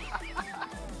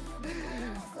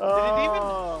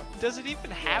 Oh, Does it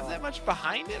even have that much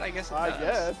behind it? I guess it I does.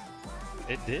 guess.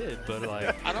 It did, but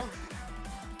like,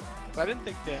 I didn't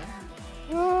think that.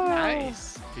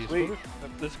 Nice. he's Sweet.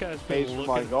 this guy's Pays been for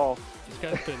my looking. golf. This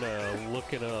guy's been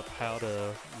looking up how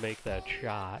to make that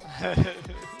shot on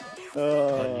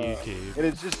YouTube. And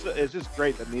it's just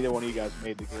great that neither one of you guys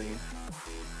made the green.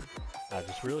 I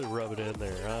just really rub it in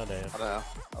there, huh, Dan? I know.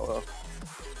 I will.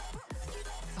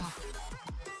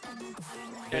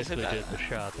 Basically did the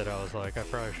shot that I was like, I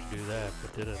probably should do that,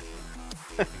 but didn't.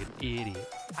 Like an idiot.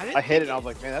 I hit it and I was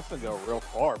like, man, that's gonna go real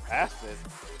far past it.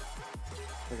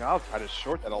 Like, I'll try to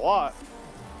short that a lot.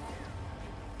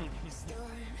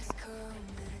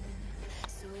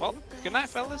 Well, good night,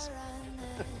 fellas.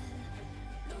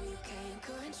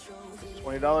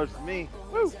 $20 to me.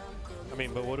 Woo! I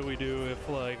mean, but what do we do if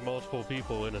like multiple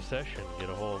people in a session get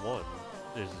a hole in one?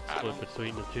 Is it I split don't-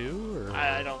 between the two, or?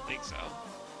 I don't think so.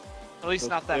 At least So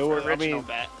not that it for was- I original mean-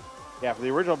 bet. Yeah, for the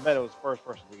original bet, it was first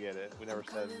person to get it. We never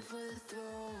said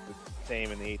the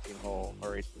same in the 18 hole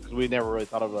or 18 because we never really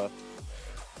thought of a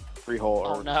 3-hole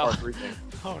or Oh, no. par 3 thing.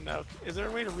 Oh no. Is there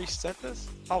a way to reset this?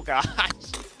 Oh gosh.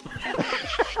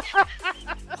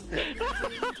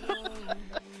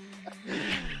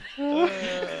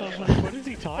 I was like, what is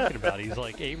he talking about? He's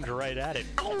like aimed right at it.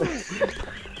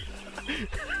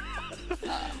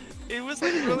 It was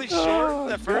like really short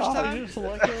the first I time, just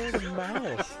let go of the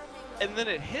mouse. and then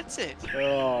it hits it.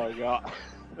 Oh god.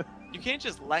 You can't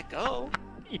just let go.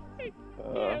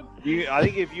 I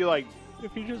think if you like,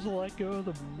 If you just let go of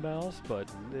the mouse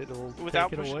button, it'll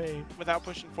Without take it pushing- away. Without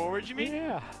pushing forward, you mean?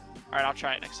 Yeah. Alright, I'll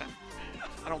try it next time.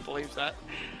 I don't believe that.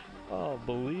 Oh,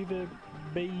 believe it,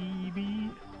 baby.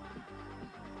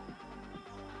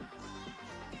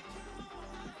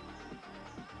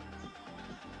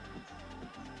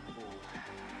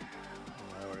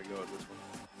 I want to go with this one.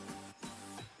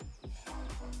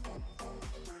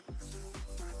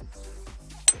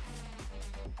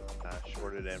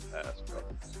 Shorted and passed.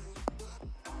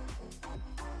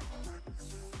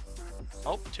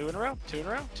 Oh, 2 in a row, 2 in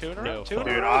a row, 2 in a row, No 2 in a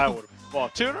Dude, row. I would have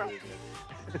fucked. 2 in a row.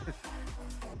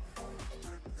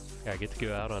 Yeah, I get to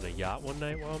go out on a yacht one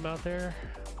night while I'm out there.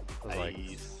 I was like,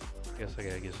 Nice. guess I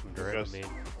gotta get some Goes- driving.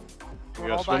 You We're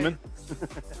go all by- swimming?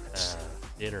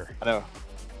 Dinner. I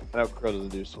know Crow doesn't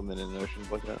do swimming in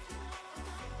oceans like that.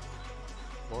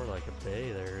 More like a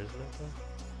bay there, isn't it?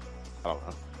 Though? I don't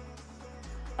know.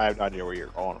 I have no idea where you're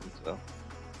calling them, so.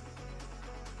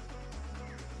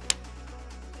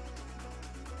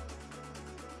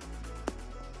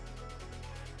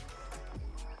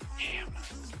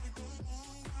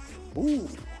 Ooh.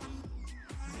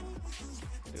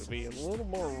 It'll be a little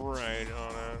more right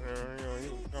on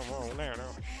it. Come on now.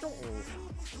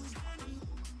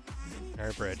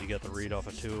 Alright, Brad, you got the read off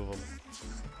of 2 of them.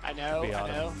 I know, Be I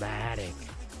know. automatic.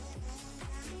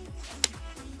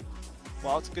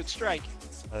 Well, it's a good strike.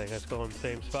 I think that's going the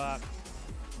same spot.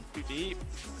 Too deep.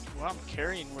 Well, I'm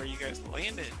carrying where you guys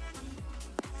landed.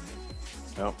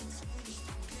 No.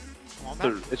 Come on,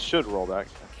 man. It should roll back.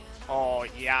 Oh,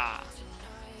 yeah.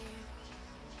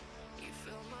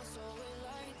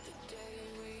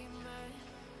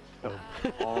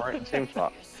 All right, same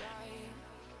spot.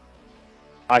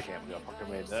 I can't believe I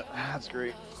fucking made that. That's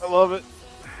great. I love it.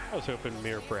 I was hoping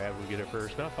me or Brad would get it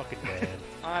first, not fucking Dan.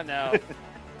 I know.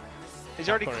 He's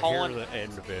already Wanna calling. hear the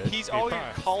end of it. He's He already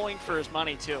probably- calling for his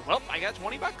money too. Well, I got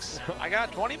 20 bucks. I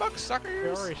got 20 bucks, He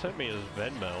suckers. already sent me his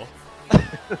Venmo.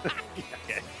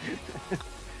 Okay.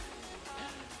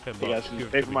 10 You guys bucks. can Give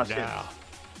it pay to for me my now.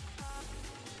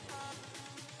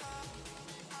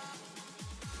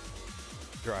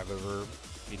 Drive over,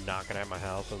 be knocking at my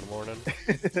house in the morning.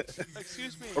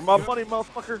 Excuse me. For my money,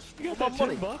 motherfucker. You got For that my 10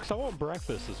 money. bucks? I want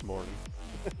breakfast this morning.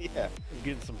 Yeah, I'm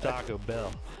getting some Taco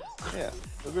Bell. yeah.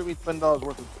 They'll give me $10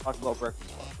 worth of Taco Bell breakfast.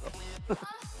 So.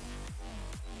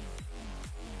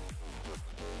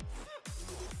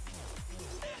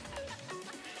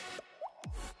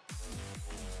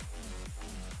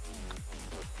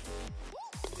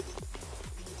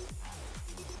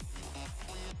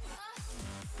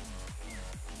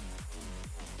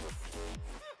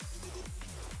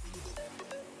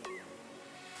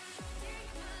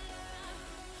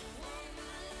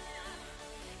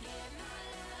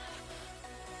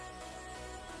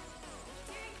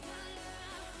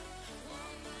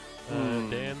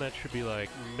 Dan, that should be like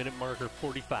minute marker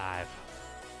 45.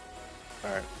 All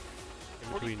right.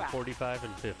 In between 45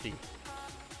 and 50.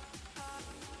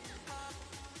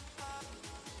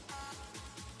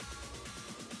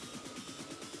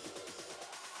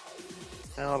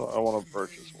 Now I want to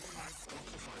purchase one.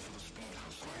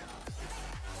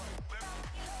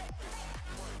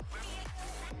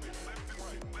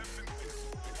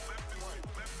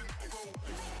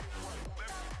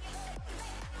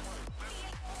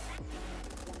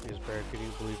 Is Brad, can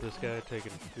you believe this guy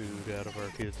taking food out of our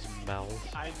kids' mouths?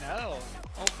 I know.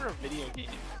 Oh, for a video game.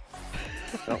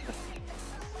 Nope.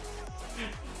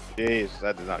 Jeez,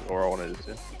 that did not go where I wanted it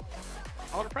to.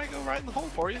 I would probably go right in the hole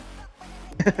for you.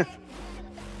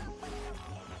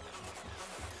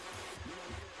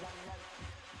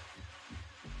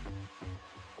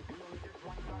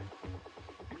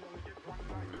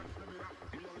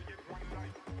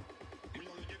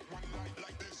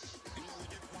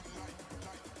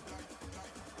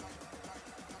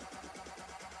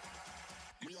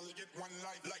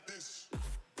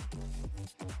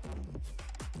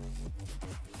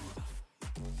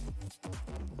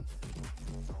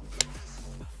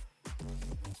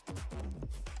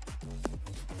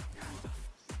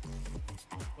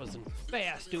 Wasn't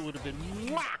fast, it would have been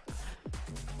mwah!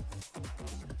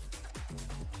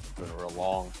 It's been real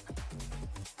long.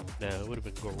 No, it would have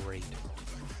been great.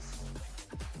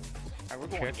 Alright, we're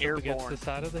going Checked up against airborne. the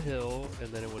side of the hill,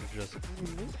 and then it would have just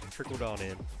trickled on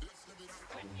in.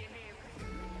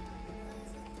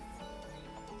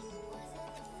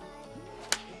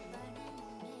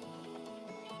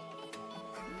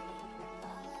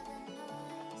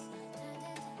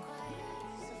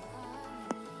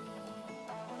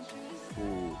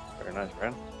 Ooh, very nice,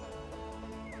 Brad.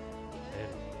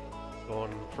 And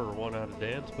going for one out of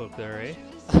Dan's book there, eh?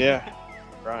 Yeah,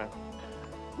 trying.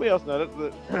 We also know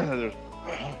that there's.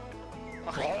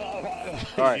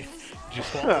 All right. Did you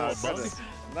swallow a bug?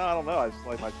 No, I don't know. I just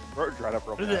like my throat dried up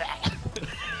real fast.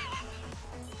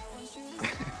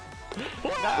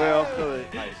 Well, so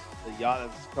the yacht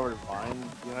that's covered in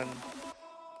vines behind,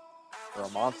 or a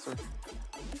monster.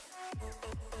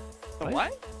 The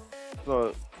what?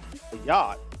 So the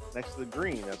yacht next to the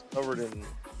green that's covered in.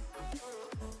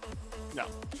 No,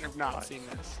 I've not seen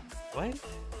this. What?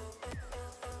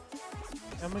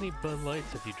 How many Bud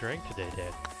Lights have you drank today,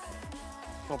 Dad?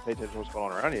 Don't pay attention to what's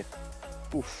going on around you.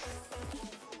 Oof.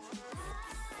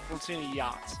 Don't see any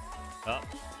yachts. Oh,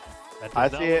 that does I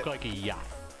not see look it. like a yacht.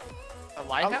 A How,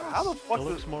 lighthouse? how the It fuck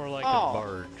looks does, more like Oh. a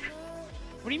barge.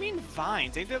 What do you mean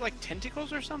vines? Ain't there like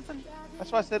tentacles or something?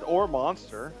 that's why I said or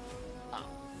monster.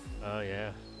 Oh,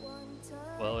 yeah.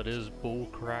 Well, it is Bull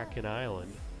Kraken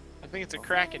Island. I think it's a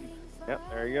kraken. Yep,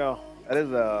 there you go. That is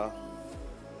a.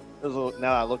 Now that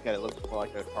I look at it, it looks more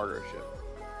like a cargo ship.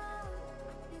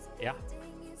 Yeah.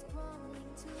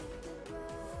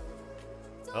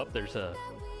 Oh, there's a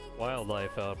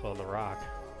wildlife out on the rock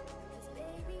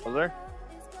Was there?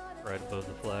 right above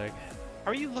the flag.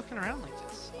 How are you looking around like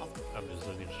this? Oh, I'm just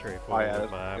looking straight Oh forward yeah,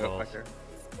 with my there's a goat eyeballs. back there.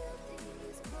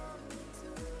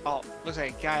 oh, looks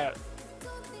like a guy,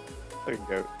 There you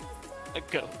go. a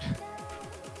goat.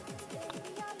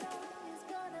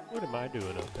 What am I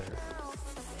doing up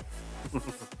there?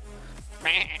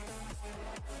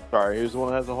 Sorry, who's the one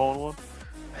that has the hole in one?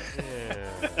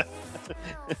 Yeah.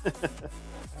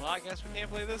 Well, I guess we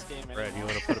can't play this game anymore. Brad, you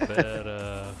want to put a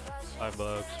bet,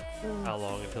 $5? How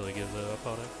long until he gives up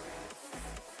on it?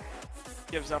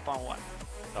 Gives up on what?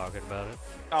 talking about it.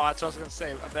 Oh, that's what I was gonna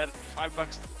say. I bet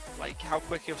 $5. Like, how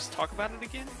quick he'll talk about it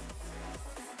again?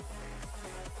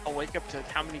 I'll wake up to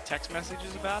how many text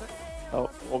messages about it? Oh,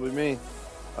 won't be me.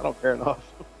 I don't care enough.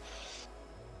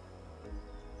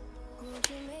 Would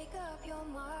you make up your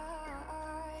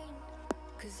mind?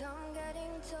 'Cause I'm getting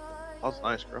tired That was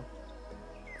nice, girl.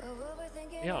 of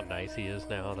overthinking. You know how nice he is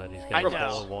now that he's I got a know.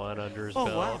 hole in one under his Oh,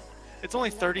 belt. wow. It's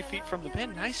only 30 feet from the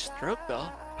pin. Nice stroke, though.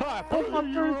 Hi,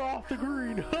 you're off the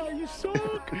green. You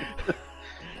suck.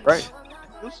 Right?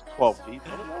 It was 12 feet.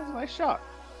 That was a nice shot.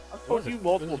 I've told was a- you it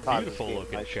multiple was a times. beautiful this game,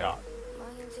 looking nice shot.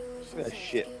 Look at that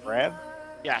shit, Brad.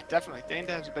 Yeah, definitely. Dane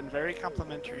has been very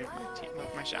complimentary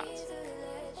of my shots.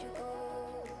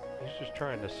 He's just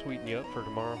trying to sweeten you up for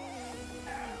tomorrow.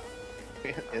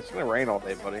 It's gonna rain all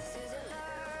day, buddy.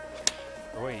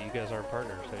 Or wait, you guys aren't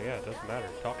partners, so yeah, it doesn't matter.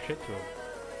 Talk shit to him.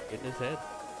 Get in his head.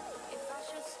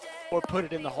 Or put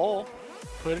it in the hole.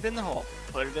 Put it in the hole.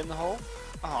 Put it in the hole.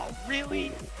 Oh,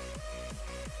 really?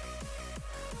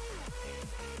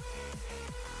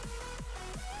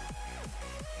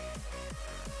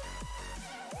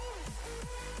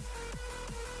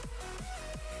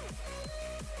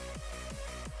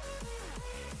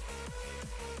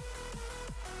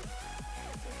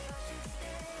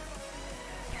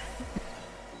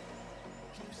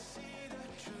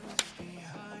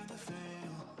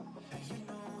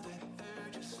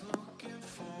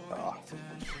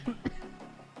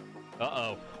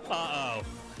 Uh-oh. Uh-oh.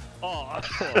 Oh.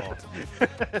 That's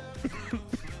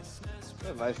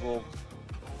a nice little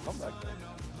comeback there.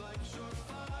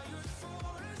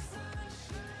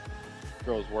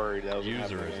 Girl's worried that was gonna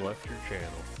User happen has again. left your channel.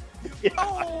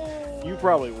 Oh! You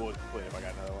probably would quit if I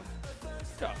got another one.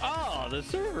 Oh, the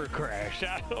server crashed.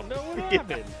 I don't know what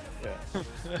happened. Yeah.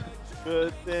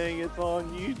 Good thing it's on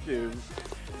YouTube.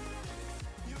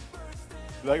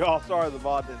 Like, oh, sorry, the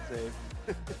bot didn't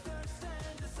save.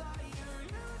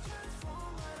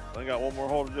 I got one more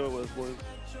hole to do it with, boys.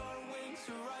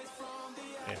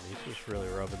 Man, he's just really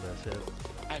rubbing this in.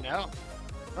 I know.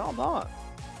 No, I'm not.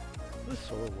 This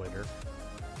sore winner.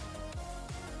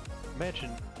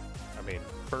 Imagine, I mean,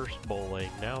 first bowling,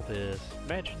 now this.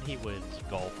 Imagine he wins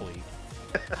golf league.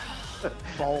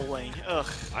 Bowling. Ugh.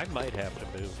 I might have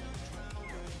to move.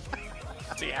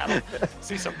 Seattle.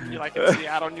 See something you like in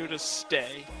Seattle knew to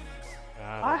stay.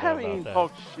 I haven't even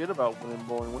talked shit about winning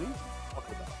bowling. What are you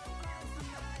talking about?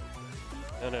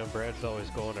 I know, Brad's always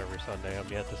going every Sunday. I'm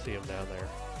yet to see him down there.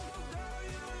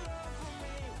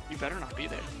 You better not be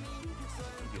there.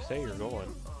 You say you're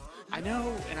going. I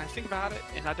know, and I think about it,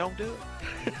 and I don't do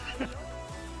it.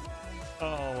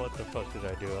 Oh, what the fuck did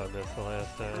I do on this the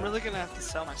last time? I'm really gonna have to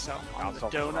sell myself on I'll the sell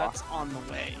the donuts on the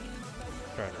way.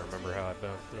 Trying to remember how I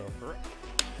bounced it off.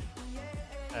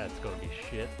 That's gonna be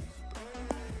shit.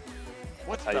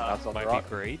 What's How you the? bounce off the Might rock? be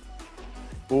great.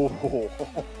 Ooh.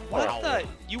 What the?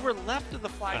 You were left of the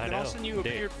flag, I and know. all of a sudden you Dude,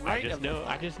 appeared right of the I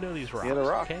flag. just know these rocks. Yeah, the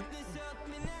rock. Okay.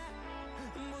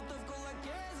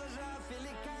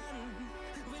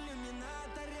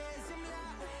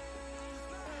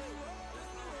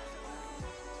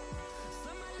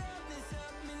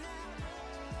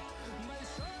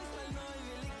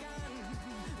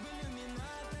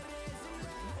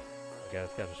 The guy's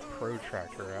got his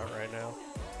protractor out right now.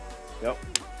 Yep.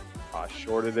 I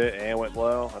shorted it and went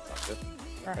low. That's not good.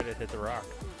 Alright, it hit the rock.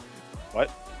 What?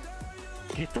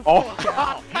 Get the Oh. fuck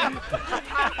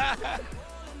out!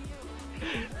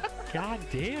 God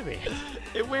damn it!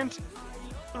 It went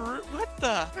through. What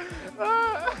the?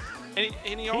 And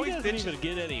he He always doesn't bitched. even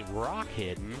get any rock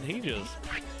hidden. He just.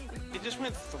 It just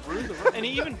went through the. And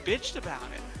he even bitched about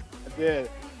it. I did.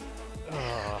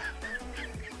 Oh,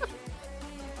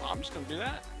 Well, I'm just gonna do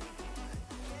that.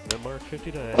 the mark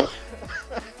 59.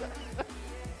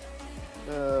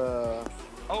 Oh,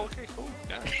 okay, cool.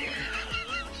 Yeah.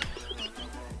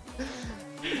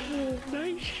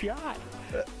 Nice shot.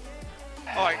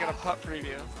 Oh, I got a putt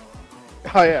preview.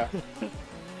 Oh, yeah.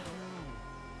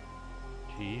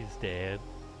 Jeez, Dad.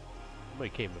 Somebody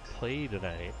came to play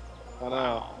tonight. I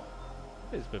know.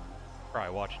 He's been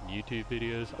probably watching YouTube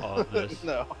videos on this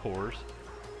No. course.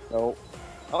 Nope.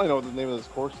 I don't even know what the name of this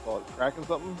course is called. Cracking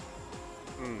something?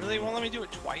 Really? Won't let me do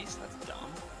it twice? That's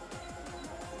dumb.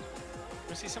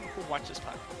 Wanna see something cool? Watch this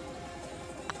putt.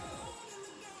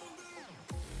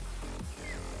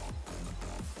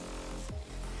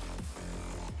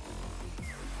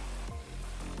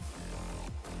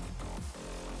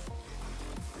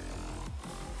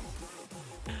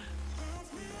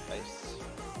 Nice.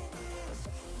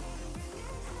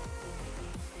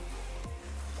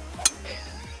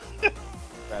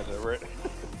 Badge over it.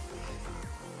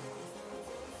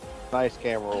 Nice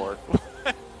camera work.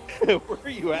 Where are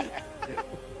you at?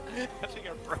 I think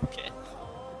I broke it.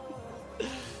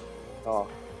 Oh.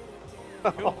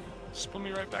 Cool. Just put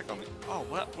me right back on the. Oh,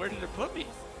 what? Where did it put me?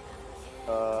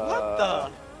 What What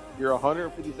the? You're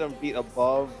 157 feet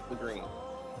above the green.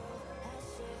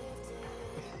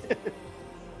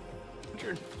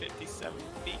 157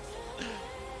 feet.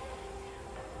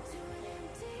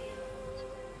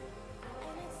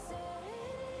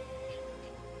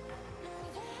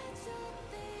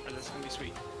 Oh, this is gonna be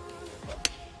sweet.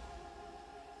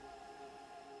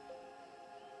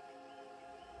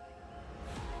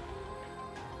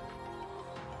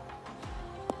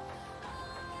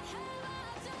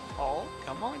 Oh,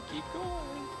 come on, keep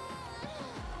going.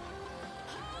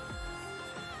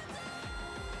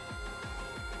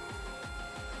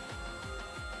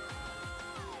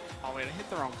 Oh wait, I hit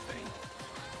the wrong thing.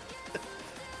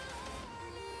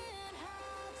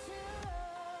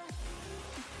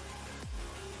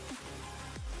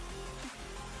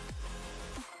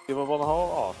 Give up on the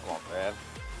hole? Oh, come on, Brad.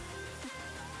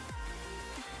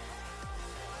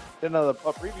 Did another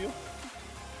putt preview.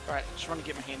 Alright, I just want to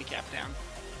get my handicap down.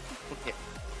 Okay.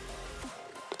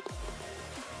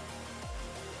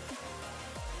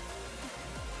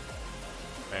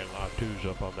 Man, a lot of twos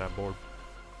up on that board.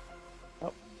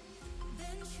 What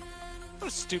a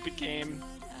stupid game.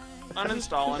 This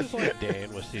Uninstalling. is like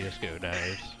Dan with CSGO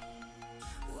days.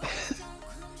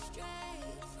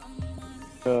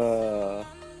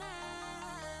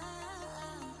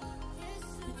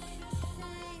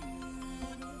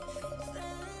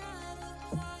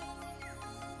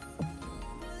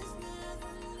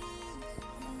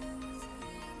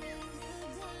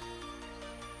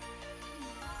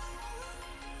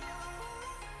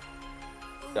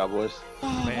 Cowboys. Oh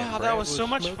Man, wow, Brad that was so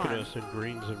much smoking fun. us in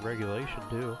greens in regulation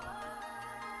too.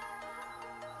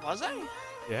 Was I?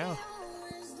 Yeah.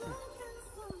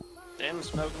 Dan was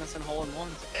smoking us in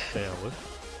hole-in-ones. Yeah, with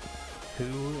 2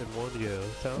 and 1 go.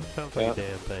 Sounds like Yeah. a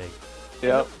damn thing.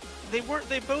 Yep. They weren't.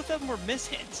 They both of them were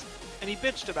mishits, and he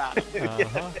bitched about it.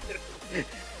 Uh-huh.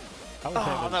 I was Oh,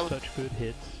 having that was- such good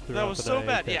hits throughout That was the so night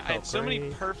bad. that Yeah, I had felt so many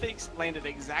great. perfects landed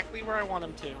exactly where I want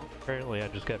them to. Apparently, I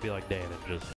just gotta be like Dan and just